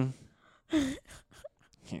 Mm-hmm.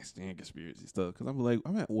 Can't stand conspiracy stuff because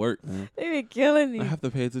I'm at work, man. They be killing I me. have to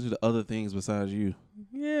pay attention to other things besides you.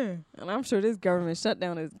 Yeah. And I'm sure this government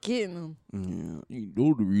shutdown is getting them. Yeah, you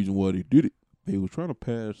know the reason why they did it. They were trying to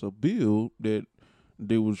pass a bill that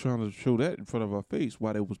they was trying to show that in front of our face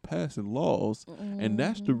while they was passing laws, and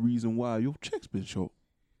that's the reason why your checks been short.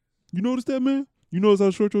 You notice that, man? You notice how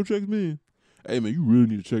short your checks been? Hey, man, you really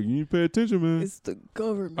need to check. You need to pay attention, man. It's the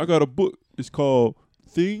government. I got a book. It's called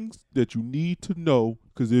Things That You Need to Know,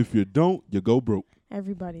 because if you don't, you go broke.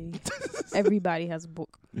 Everybody has a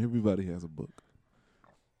book. Everybody has a book.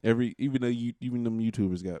 Even them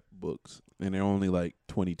YouTubers got books, and they're only like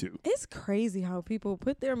 22. It's crazy how people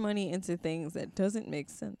put their money into things that doesn't make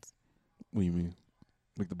sense. What do you mean?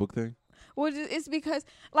 Like the book thing? Well, it's because,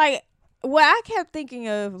 like, what I kept thinking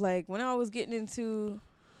of, like, when I was getting into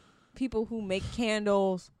people who make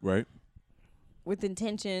candles Right. with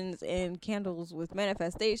intentions and candles with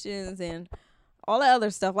manifestations and all that other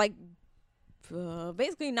stuff, like,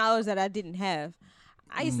 basically knowledge that I didn't have.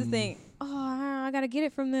 I used to think, I got to get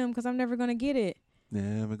it from them because I'm never going to get it.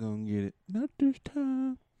 Never gonna get it. Not this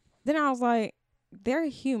time. Then I was like, they're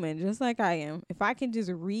human just like I am. If I can just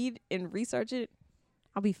read and research it,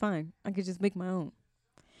 I'll be fine. I could just make my own.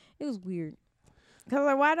 It was weird. Because,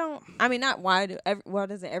 like, why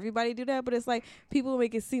doesn't everybody do that? But it's like people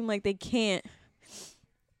make it seem like they can't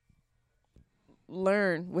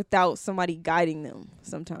learn without somebody guiding them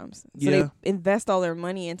sometimes. So Yeah. they invest all their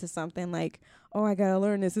money into something like, oh, I got to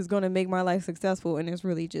learn this is going to make my life successful. And it's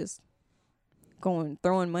really just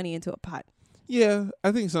throwing money into a pot. Yeah,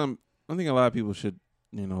 I think a lot of people should,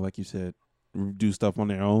 like you said, do stuff on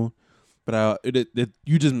their own. But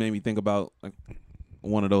you just made me think about like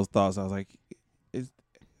one of those thoughts. I was like,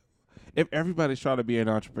 if everybody's trying to be an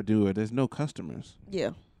entrepreneur, there's no customers. Yeah.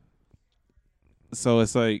 So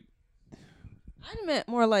it's like, I meant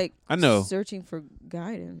more like I know searching for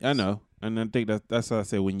guidance. I know, and I think that's what I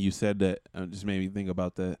said when you said that. It just made me think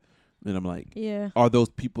about that. And I'm like, yeah, are those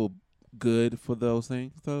people good for those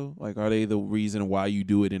things though? Like, are they the reason why you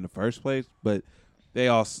do it in the first place? But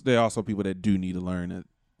they're also people that do need to learn that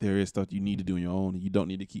there is stuff you need to do on your own. And you don't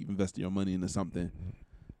need to keep investing your money into something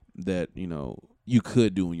that you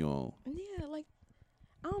could do on your own. Yeah, like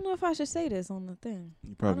I don't know if I should say this on the thing.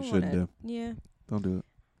 You probably shouldn't do. Yeah, Don't do it.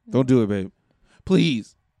 Don't do it, babe.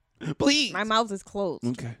 Please. Please. my mouth is closed.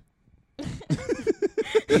 Okay.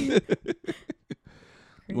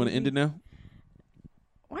 You want to end it now?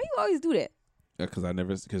 Why you always do that? Because I don't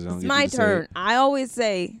It's get my you to say turn. it. I always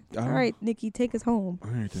say, Oh. all right, Nikki, take us home. All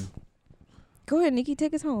right, then. Go ahead, Nikki,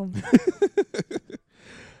 take us home.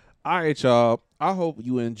 All right, y'all. I hope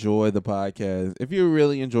you enjoy the podcast. If you're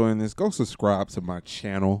really enjoying this, go subscribe to my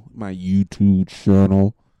channel, my YouTube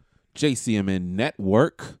channel, JCMN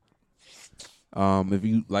Network. If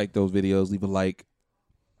you like those videos, leave a like.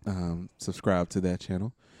 Subscribe to that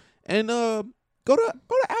channel, and go to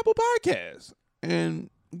Apple Podcasts and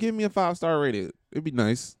give me a 5-star rating. It'd be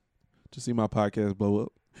nice to see my podcast blow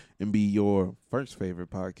up and be your first favorite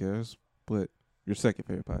podcast, but your second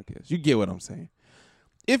favorite podcast. You get what I'm saying.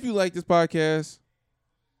 If you like this podcast,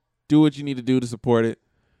 do what you need to do to support it.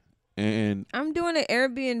 And I'm doing an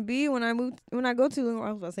Airbnb when I go to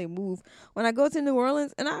New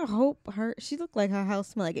Orleans, and I hope she looked like her house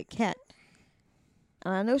smelled like a cat.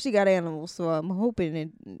 And I know she got animals, so I'm hoping it.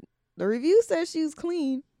 The review says she's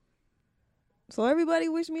clean. So everybody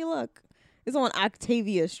wish me luck. It's on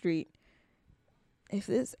Octavia Street. If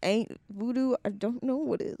this ain't voodoo, I don't know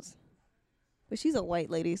what is. But she's a white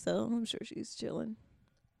lady, so I'm sure she's chilling.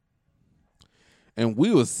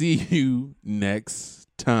 we will see you next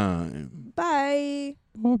time. Bye.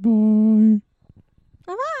 Bye-bye.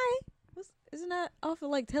 Bye-bye. Isn't that off of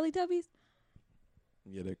like Teletubbies?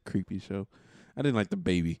 Yeah, that creepy show. I didn't like the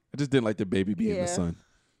baby. I just didn't like the baby being the Yeah. son.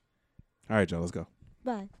 All right, y'all, let's go.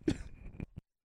 Bye.